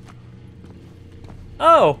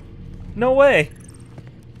 Oh, no way.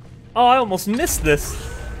 Oh, I almost missed this.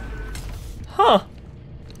 Huh.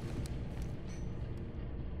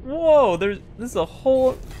 Whoa, this is a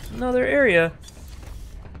whole another area.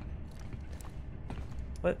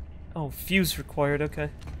 What? Oh, fuse required, okay.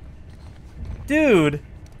 Dude,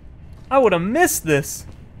 I would have missed this.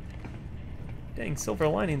 Dang, silver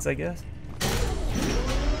linings, I guess.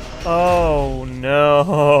 Oh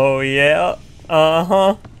no, yeah,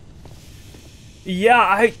 uh-huh.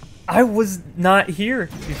 Yeah, I was not here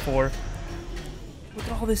before. Look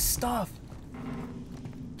at all this stuff.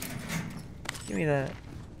 Give me that.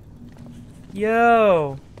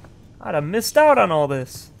 Yo, I'd have missed out on all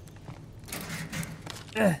this.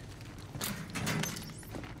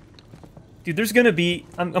 Dude, there's gonna be,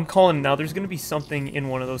 I'm calling it now, there's gonna be something in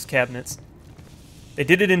one of those cabinets. They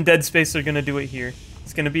did it in Dead Space, they're gonna do it here.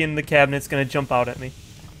 It's gonna be in the cabinet, it's gonna jump out at me.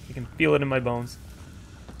 I can feel it in my bones.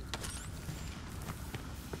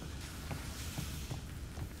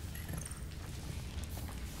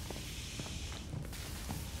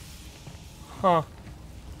 Huh.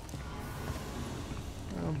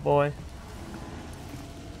 Oh boy.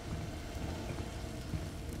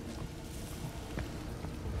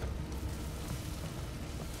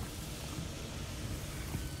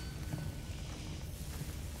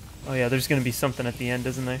 Oh yeah, there's gonna be something at the end,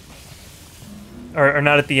 isn't there? Or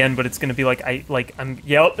not at the end, but it's gonna be like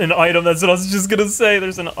yep, an item. That's what I was just gonna say.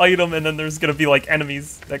 There's an item, and then there's gonna be like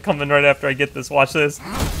enemies that come in right after I get this. Watch this.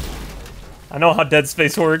 I know how Dead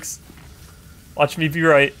Space works. Watch me be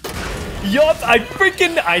right. Yup, I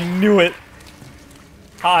knew it.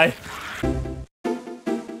 Hi.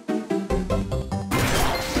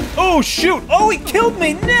 Oh shoot! Oh, he killed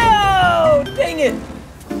me! No! Dang it!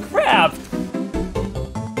 Crap!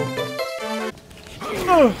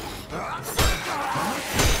 Ugh.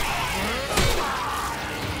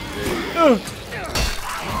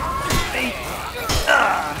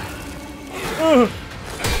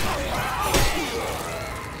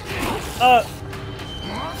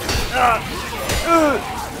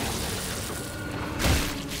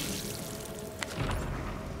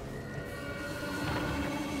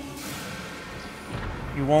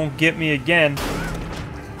 You won't get me again.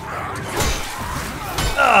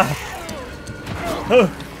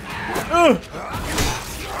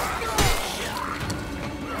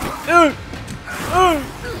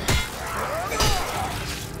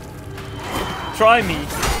 Try me,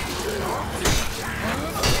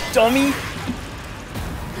 dummy.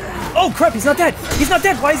 Oh crap, he's not dead. He's not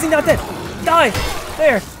dead. Why is he not dead? Die.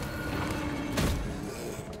 There.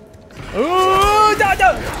 Ooh,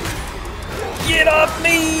 no. Get off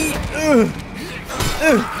me.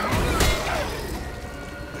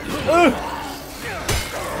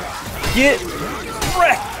 Get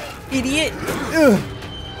wrecked, idiot.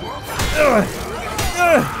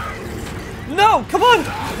 No, come on.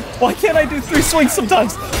 Why can't I do 3 swings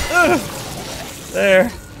sometimes?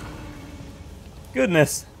 There.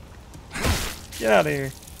 Goodness. Get out of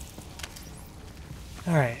here.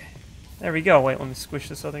 Alright. There we go. Wait, let me squish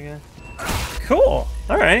this other guy. Cool.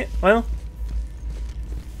 Alright, well.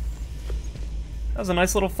 That was a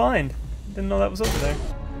nice little find. Didn't know that was over there.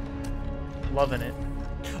 Loving it.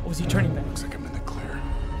 Oh, is he turning back? Looks like I'm in the clear.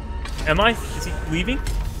 Am I? Is he leaving?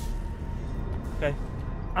 Okay.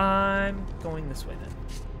 I'm going this way then.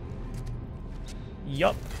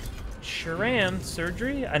 Yup. Sure am.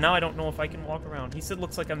 Surgery? And now I don't know if I can walk around. He said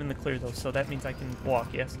looks like I'm in the clear though, so that means I can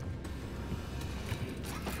walk, yes?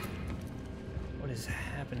 What is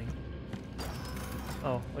happening?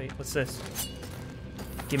 Oh, wait, what's this?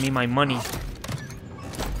 Give me my money.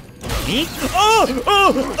 Me?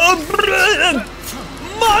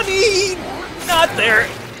 Money! Not there!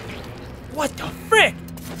 What the frick?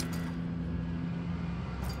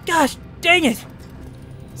 Gosh dang it!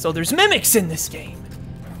 So there's mimics in this game.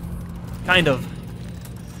 Kind of.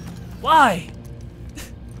 Why?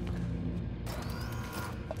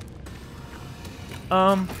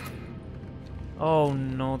 Oh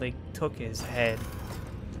no, they took his head.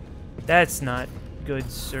 That's not good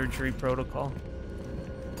surgery protocol.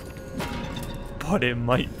 But it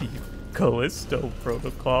might be Callisto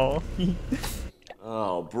protocol.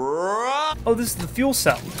 Oh, bro. Oh, this is the fuel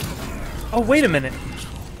cell. Oh, wait a minute.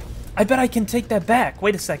 I bet I can take that back.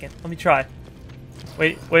 Wait a second. Let me try.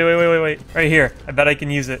 Wait. Right here. I bet I can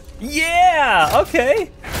use it. Yeah! Okay.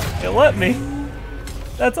 It let me.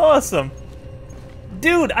 That's awesome.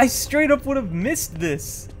 Dude, I straight up would have missed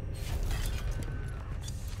this.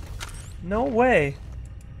 No way.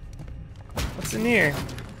 What's in here?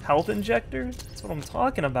 Health injector? That's what I'm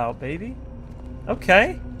talking about, baby.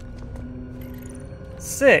 Okay.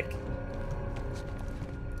 Sick.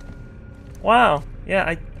 Wow. Yeah,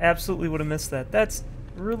 I absolutely would have missed that. That's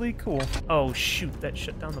really cool. Oh, shoot. That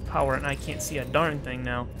shut down the power, and I can't see a darn thing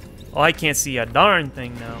now. Oh, I can't see a darn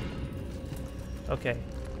thing now. Okay.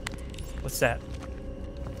 What's that?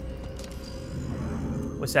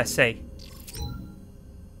 What's that say?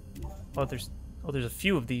 Oh, there's a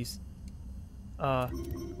few of these. I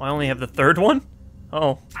only have the third one?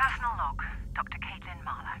 Oh. Personal log, Dr. Caitlin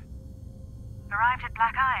Marlowe. Arrived at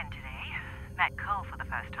Black Iron today. Met Cole for the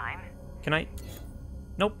first time. Can I?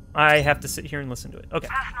 Nope. I have to sit here and listen to it. Okay.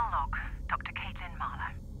 Personal log, Dr. Caitlin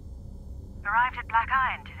Marlowe. Arrived at Black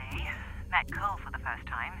Iron today. Met Cole for the first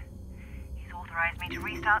time. He's authorized me to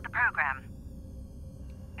restart the program.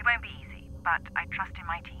 It won't be easy, but I trust in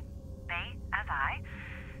my team. They, as I,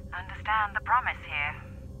 understand the promise here.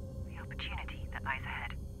 The opportunity that lies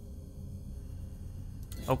ahead.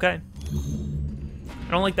 Okay.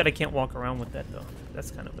 I don't like that I can't walk around with that, though.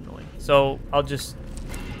 That's kind of annoying. So, I'll just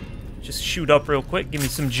shoot up real quick. Give me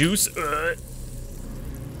some juice.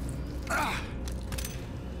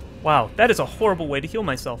 Wow, that is a horrible way to heal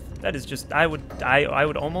myself. That is just, I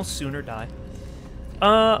would almost sooner die.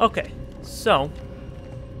 Okay. So,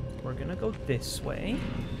 we're gonna go this way.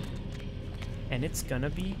 And it's gonna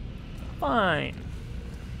be fine.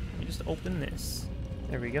 Let me just open this.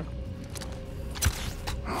 There we go.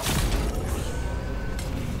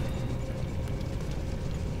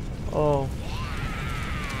 Oh.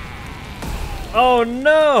 Oh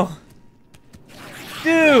no!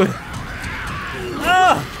 Dude!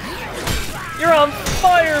 Ah! You're on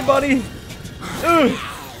fire, buddy! Ooh!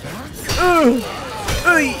 Ooh!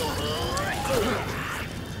 Ooh!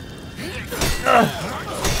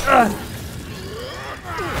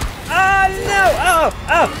 Ah, no! Ow!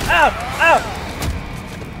 Ow! Ow!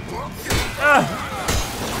 Ow!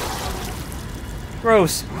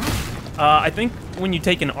 Gross. I think when you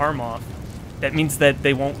take an arm off, that means that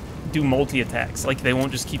they won't do multi-attacks. Like, they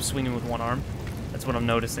won't just keep swinging with one arm. That's what I'm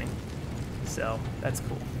noticing. So, that's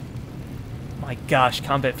cool. My gosh,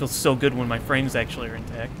 combat feels so good when my frames actually are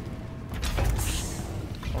intact.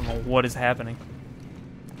 I don't know what is happening.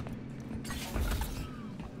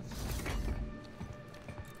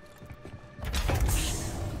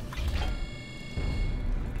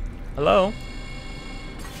 Hello?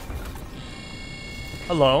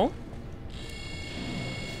 Hello?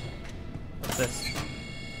 What's this?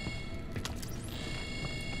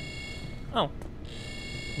 Oh.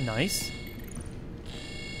 Nice.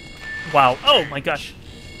 Wow. Oh my gosh.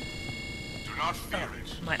 Do not fear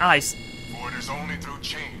it. My eyes. For it is only through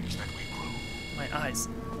change that we grow. My eyes.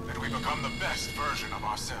 That we become the best version of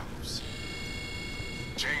ourselves.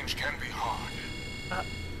 Change can be hard. But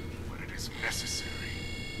it is necessary.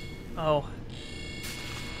 Oh.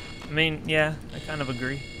 I mean, yeah, I kind of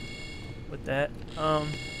agree with that.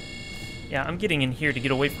 Yeah, I'm getting in here to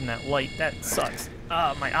get away from that light. That sucks.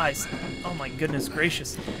 Ah, my eyes. Oh my goodness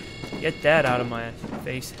gracious. Get that out of my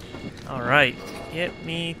face. Alright, get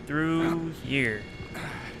me through here.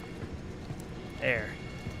 There.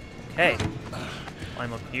 Okay.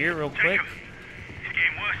 Climb up here real quick. It's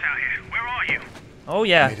getting worse out here. Where are you? Oh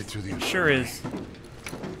yeah, Made it through the sure is.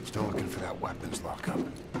 Still looking for that weapons lockup.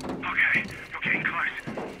 Okay, you're getting close.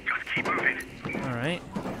 Just keep moving. Alright.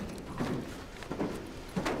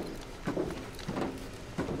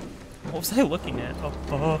 What was I looking at?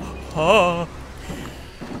 Oh.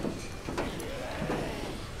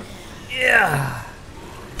 Yeah.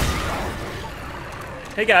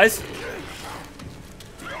 Hey guys.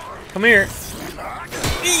 Come here.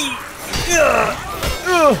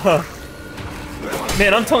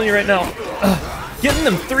 Man, I'm telling you right now, getting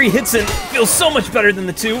them 3 hits in feels so much better than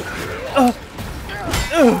the 2.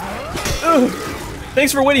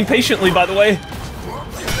 Thanks for waiting patiently, by the way.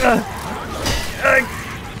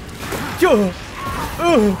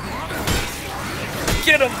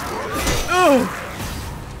 Get him!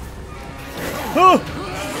 Oh!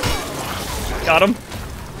 Got him.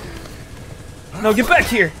 No, get back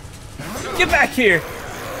here. Get back here.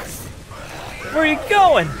 Where are you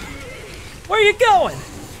going? Where are you going?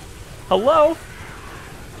 Hello?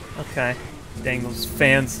 Okay. Dang, those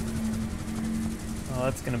fans. Oh,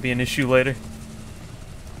 that's gonna be an issue later.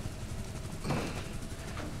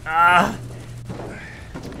 Ah!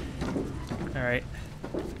 Alright.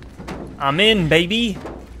 I'm in, baby.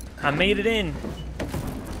 I made it in.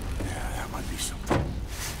 Yeah, that might be something.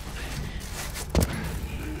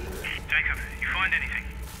 Jacob, you find anything?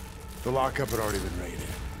 The lockup had already been raided.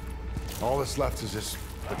 All that's left is this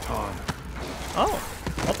baton. Oh,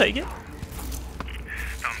 I'll take it.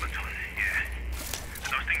 Stun baton, yeah.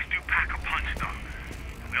 Those things do pack a punch, though.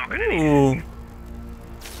 We are gonna need Ooh.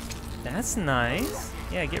 That's nice.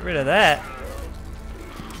 Yeah, get rid of that.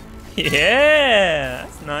 Yeah,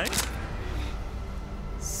 that's nice.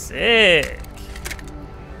 Sick.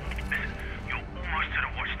 Listen, you're almost to the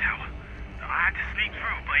watchtower. I had to sneak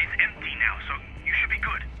through, but it's empty now, so you should be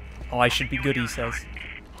good. Oh, I should be good, he says.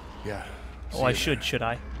 Yeah. Oh, I should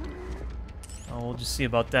I? Oh, we'll just see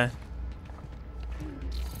about that.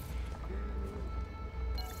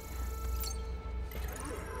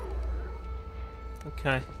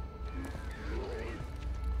 Okay.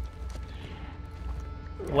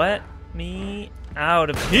 Let me out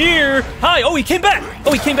of here! Hi! Oh, he came back!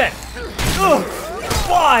 Oh, he came back! Ugh!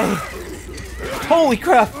 Why? Holy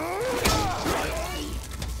crap!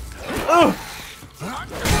 Ugh!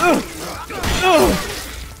 Ugh! Ugh!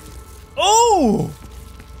 Oh!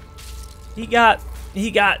 He got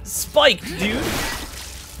spiked, dude.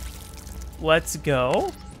 Let's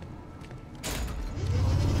go.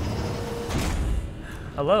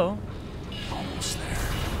 Hello? Almost there.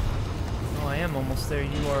 Oh, I am almost there.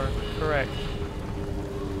 You are correct.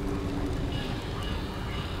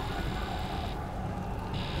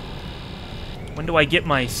 When do I get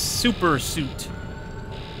my super suit?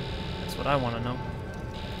 That's what I want to know.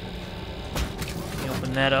 Let me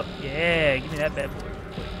open that up. Yeah, give me that bad boy.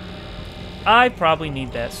 I probably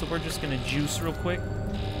need that, so we're just gonna juice real quick.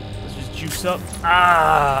 Let's just juice up.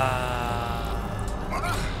 Ah!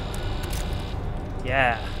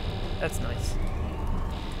 Yeah, that's nice.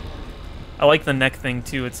 I like the neck thing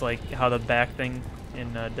too. It's like how the back thing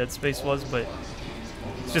in Dead Space was, but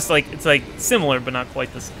it's just like it's like similar, but not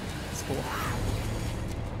quite the same. It's cool.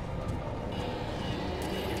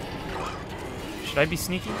 Should I be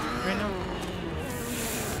sneaky right now?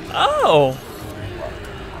 Oh!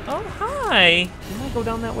 Oh, hi! Didn't I go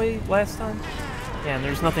down that way last time? Yeah, and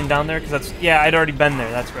there's nothing down there, because that's... Yeah, I'd already been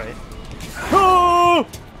there, that's right. Oh!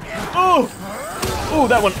 Oh! Oh,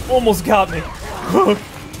 that one almost got me. Oh!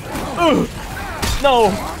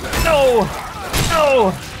 No! No!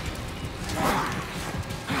 No!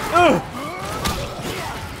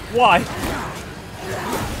 Why?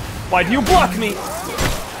 Why do you block me?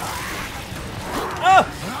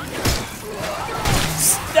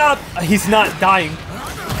 Stop! He's not dying.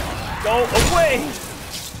 Go away!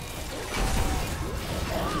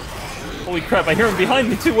 Holy crap, I hear him behind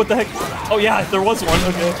me too, what the heck? Oh yeah, there was one,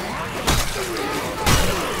 okay.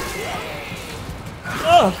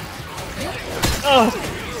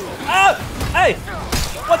 Hey!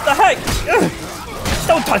 What the heck?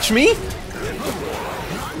 Don't touch me!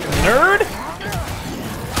 Nerd!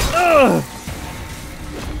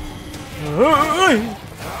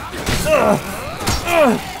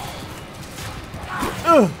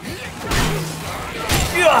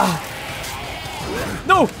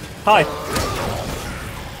 No! Hi.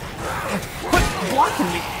 Quit blocking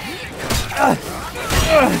me.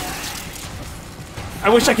 I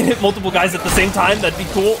wish I could hit multiple guys at the same time. That'd be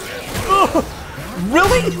cool.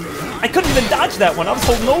 Really? I couldn't even dodge that one. I was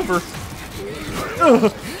holding over.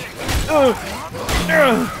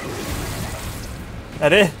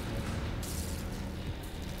 That it?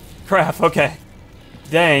 Crap, okay.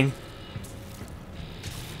 Dang.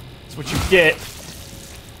 That's what you get.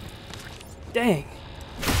 Dang.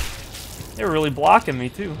 They were really blocking me,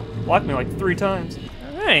 too. Blocked me like 3 times.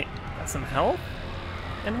 Alright. Got some health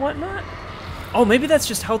and whatnot. Oh, maybe that's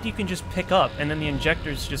just health you can just pick up, and then the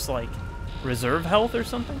injectors just, like, reserve health or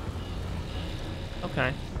something?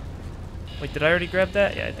 Okay. Wait, did I already grab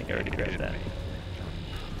that? Yeah, I think I already grabbed that.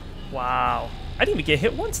 Wow. I didn't even get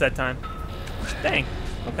hit once that time. Dang.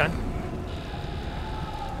 Okay.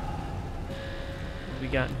 What we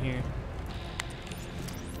got in here?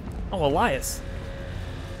 Oh, Elias.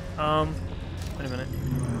 Wait a minute.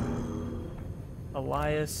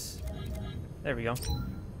 Elias. There we go.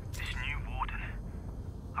 This new warden,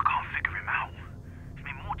 I can't figure him out. There's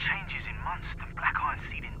been more changes in months than Black Iron's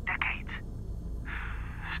seen in decades.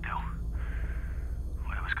 Still,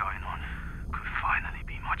 whatever's going on could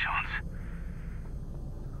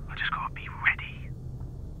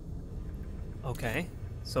Okay,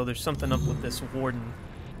 so there's something up with this warden.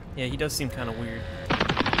 Yeah, he does seem kind of weird.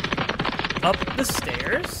 Up the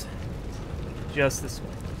stairs? Just this way.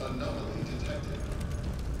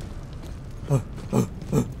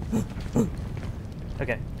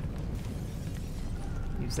 Okay.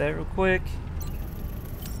 Use that real quick.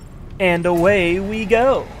 And away we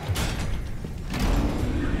go.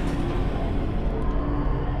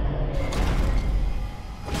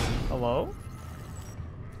 Hello?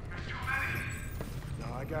 No,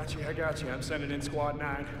 I got you. I'm sending in Squad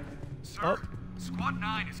 9. Sir, Squad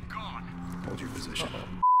 9 is gone. Hold your position.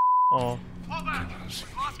 Oh. Fall back.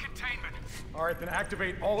 We've lost containment. All right, then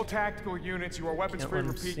activate all tactical units. You are weapons free.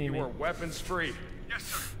 Repeat, you are weapons free. Yes,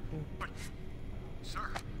 sir. But, sir,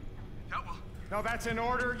 that will... No, that's an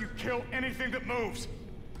order. You kill anything that moves.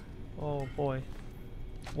 Oh, boy.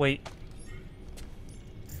 Wait.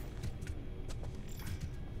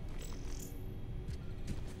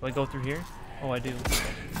 Do I go through here? Oh, I do.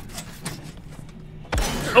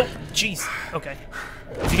 Oh, jeez. Okay.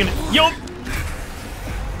 Is he gonna... Yup!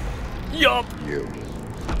 Yup! You.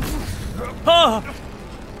 Ah!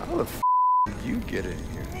 How the f did you get in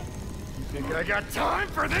here? You think I got time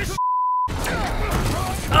for this?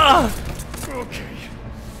 Ah! Okay.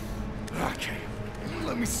 Okay.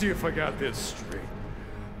 Let me see if I got this straight.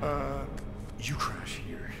 You crash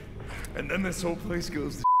here. And then this whole place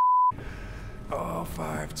goes to Oh,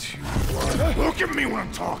 5, 2, 1. Look at me when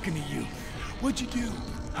I'm talking to you. What'd you do?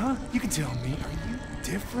 Huh? You can tell me. Are you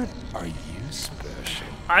different? Are you special?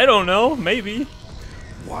 I don't know. Maybe.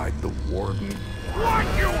 Why'd the warden? What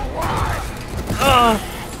you want?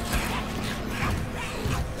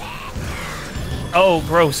 Oh,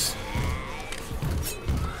 gross.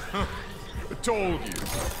 Huh. I told you.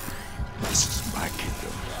 This is my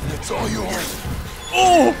kingdom. It's all yours.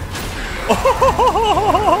 Oh!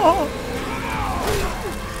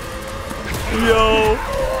 Yo.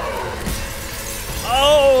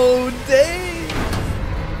 Oh, dang.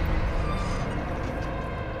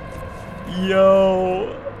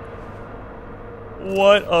 Yo.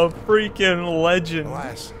 What a freaking legend.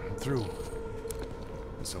 Alas, I'm through.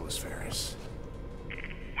 And so is Ferris.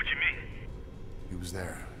 What you mean? He was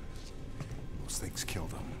there. Those things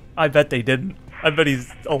killed him. I bet they didn't. I bet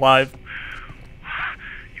he's alive.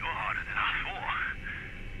 You're harder than I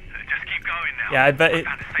thought. Just keep going now. Yeah, I bet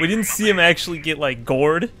we didn't see him actually get like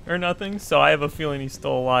gored or nothing, so I have a feeling he's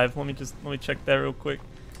still alive. Let me check that real quick.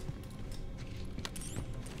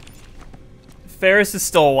 Ferris is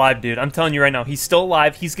still alive, dude. I'm telling you right now, he's still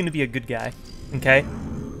alive. He's gonna be a good guy. Okay?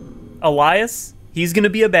 Elias, he's gonna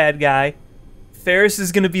be a bad guy. Ferris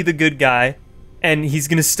is gonna be the good guy. And he's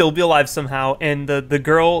gonna still be alive somehow. And the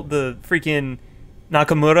girl, the freaking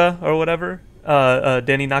Nakamura or whatever,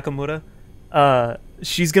 Denny Nakamura,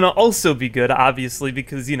 she's gonna also be good, obviously,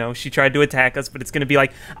 because, you know, she tried to attack us, but it's gonna be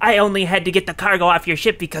like, I only had to get the cargo off your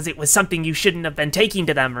ship because it was something you shouldn't have been taking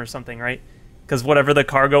to them or something, right? Because whatever the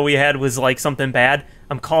cargo we had was like something bad.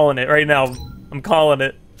 I'm calling it right now. I'm calling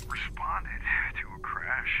it. Responded to a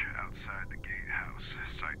crash outside the gatehouse.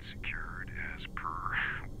 Site secured as per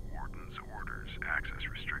Warden's orders. Access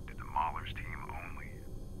restricted to Mahler's team only.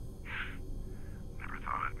 Never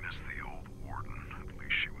thought I'd miss the old Warden. At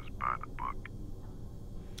least she was by the book.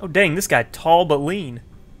 Oh dang, this guy tall but lean.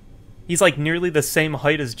 He's like nearly the same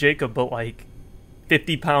height as Jacob, but like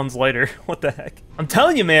 50 pounds lighter. What the heck? I'm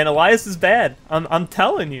telling you, man, Elias is bad. I'm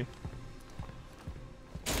telling you.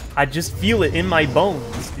 I just feel it in my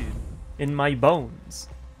bones, dude. In my bones.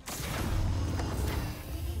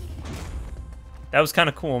 That was kind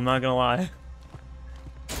of cool, I'm not gonna lie.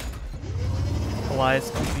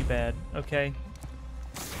 Elias, don't be bad, okay?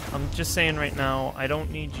 I'm just saying right now, I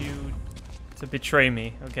don't need you to betray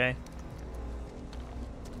me, okay?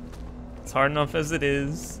 It's hard enough as it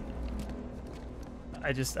is.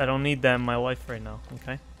 I don't need that in my life right now,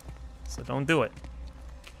 okay? So don't do it.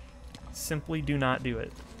 Simply do not do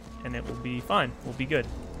it. And it will be fine. We'll be good.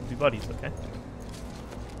 We'll be buddies, okay?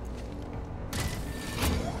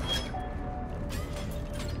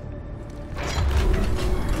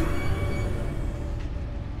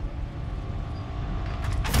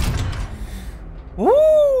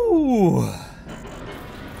 Woo!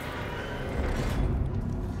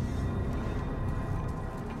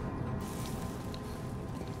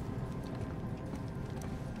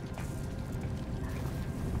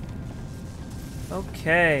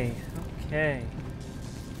 Okay, okay.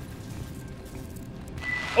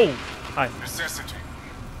 Oh, hi. Necessity.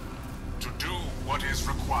 To do what is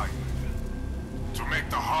required. To make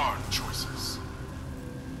the hard choices.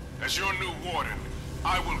 As your new warden,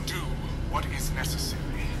 I will do what is necessary.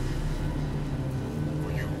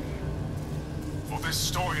 For you. For this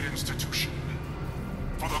storied institution.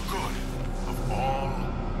 For the good of all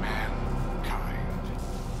mankind.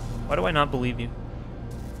 Why do I not believe you?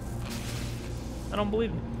 I don't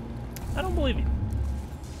believe you. I don't believe you.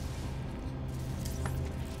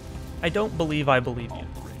 I don't believe I believe you.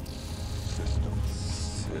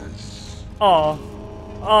 Aw.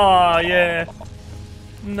 Aw, yeah.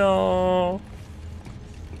 No.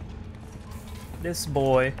 This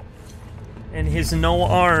boy. And his no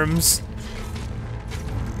arms.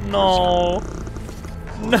 No.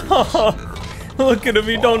 No. Look at him,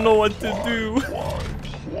 he don't know what to do.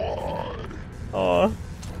 Aw.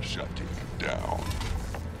 Shutting down.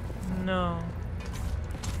 No.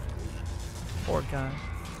 Poor guy.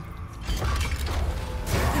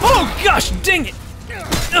 Oh gosh, dang it!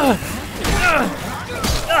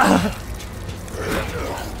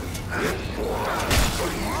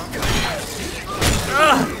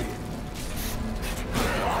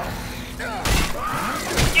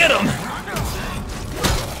 Get him!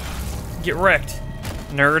 Get wrecked,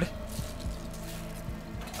 nerd.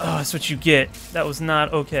 Oh, that's what you get. That was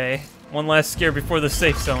not okay. One last scare before the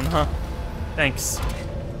safe zone, huh? Thanks.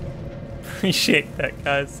 Appreciate that,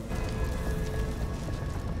 guys.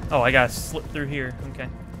 Oh, I gotta slip through here. Okay.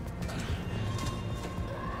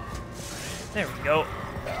 There we go.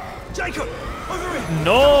 Jacob, over here.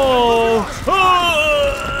 No!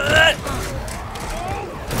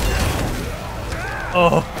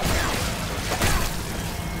 Oh.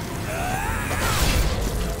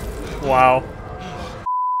 Wow.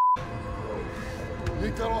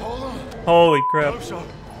 Think that'll hold him? Holy crap. Hope so.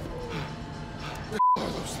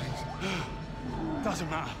 Those things. Doesn't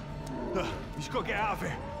matter. Look, you just gotta get out of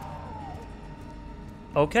here.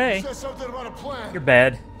 Okay. You said something about a plan. You're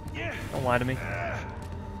bad. Yeah. Don't lie to me.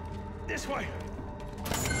 This way.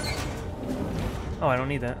 Oh, I don't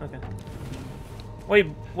need that. Okay.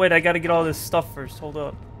 Wait, I gotta get all this stuff first. Hold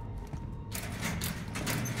up.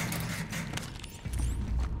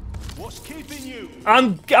 What's keeping you?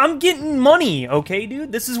 I'm getting money, okay,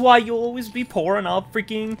 dude? This is why you'll always be poor and I'll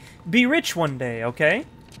freaking be rich one day, okay?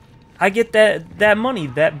 I get that money,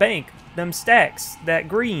 that bank, them stacks, that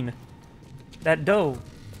green, that dough,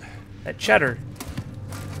 that cheddar.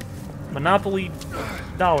 Monopoly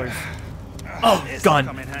dollars. Oh, gun.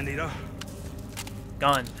 Come in handy though.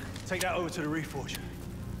 Gun. Take that over to the Reforge. You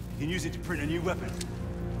can use it to print a new weapon.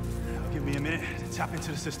 Now, give me a minute to tap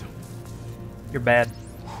into the system. You're bad.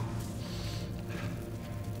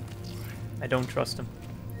 I don't trust him.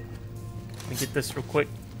 Let me get this real quick.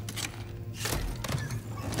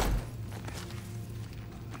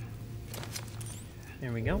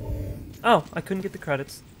 There we go. Oh, I couldn't get the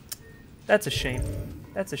credits. That's a shame.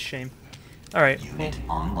 That's a shame. Alright. Unit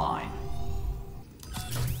online.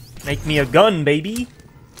 Make me a gun, baby!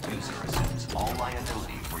 User assumes all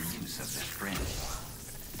liability for use of this fringe.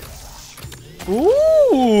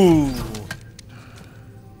 Ooh!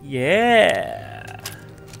 Yeah!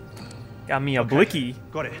 Got me a blicky.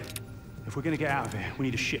 Got it. If we're gonna get out of here, we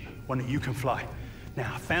need a ship, one that you can fly.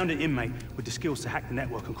 Now, I found an inmate with the skills to hack the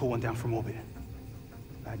network and call one down from orbit.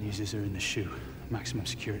 Bad news is they're in the shoe. Maximum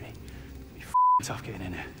security. Be tough getting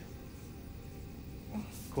in there.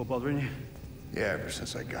 Caught bothering you? Yeah, ever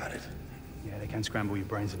since I got it. Yeah, they can scramble your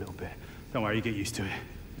brains a little bit. Don't worry, you get used to it.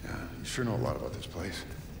 Yeah, you sure know a lot about this place.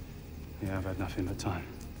 Yeah, I've had nothing but time.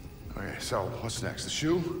 Okay, so what's next? The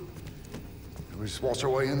shoe? Can we just waltz our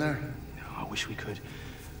way in there? I wish we could.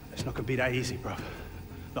 It's not gonna be that easy, bro.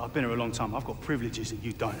 Look, I've been here a long time. I've got privileges that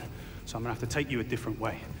you don't. So I'm gonna have to take you a different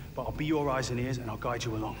way. But I'll be your eyes and ears and I'll guide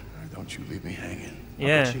you along. Don't you leave me hanging.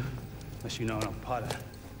 Yeah. I got you. Unless you know I'm a pilot.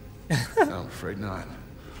 No, I'm afraid not.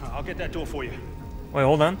 I'll get that door for you. Wait,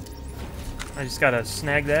 hold on. I just gotta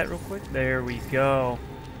snag that real quick. There we go.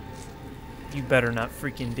 You better not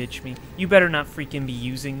freaking ditch me. You better not freaking be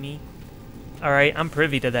using me. Alright, I'm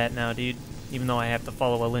privy to that now, dude. Even though I have to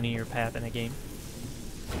follow a linear path in a game.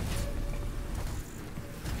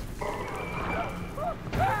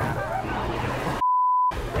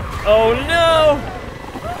 Oh no!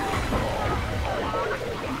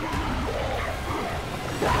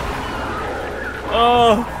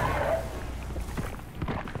 Oh!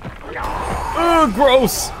 Ugh,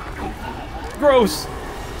 gross! Gross!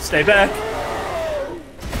 Stay back!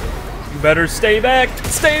 You better stay back!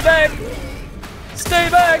 Stay back! Stay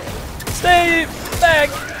back! Stay back!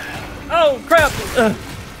 Oh, crap!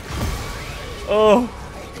 Oh.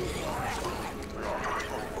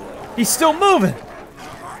 He's still moving!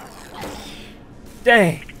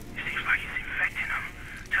 Dang. It seems like it's infecting them,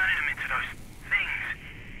 turning them into those things.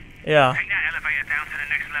 Yeah. Take that elevator down to the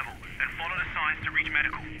next level, then follow the signs to reach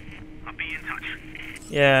medical. I'll be in touch.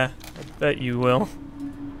 Yeah, I bet you will.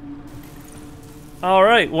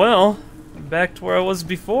 Alright, well, back to where I was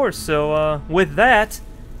before. So with that,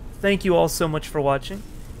 thank you all so much for watching,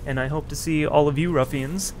 and I hope to see all of you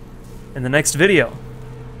ruffians in the next video.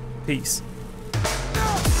 Peace.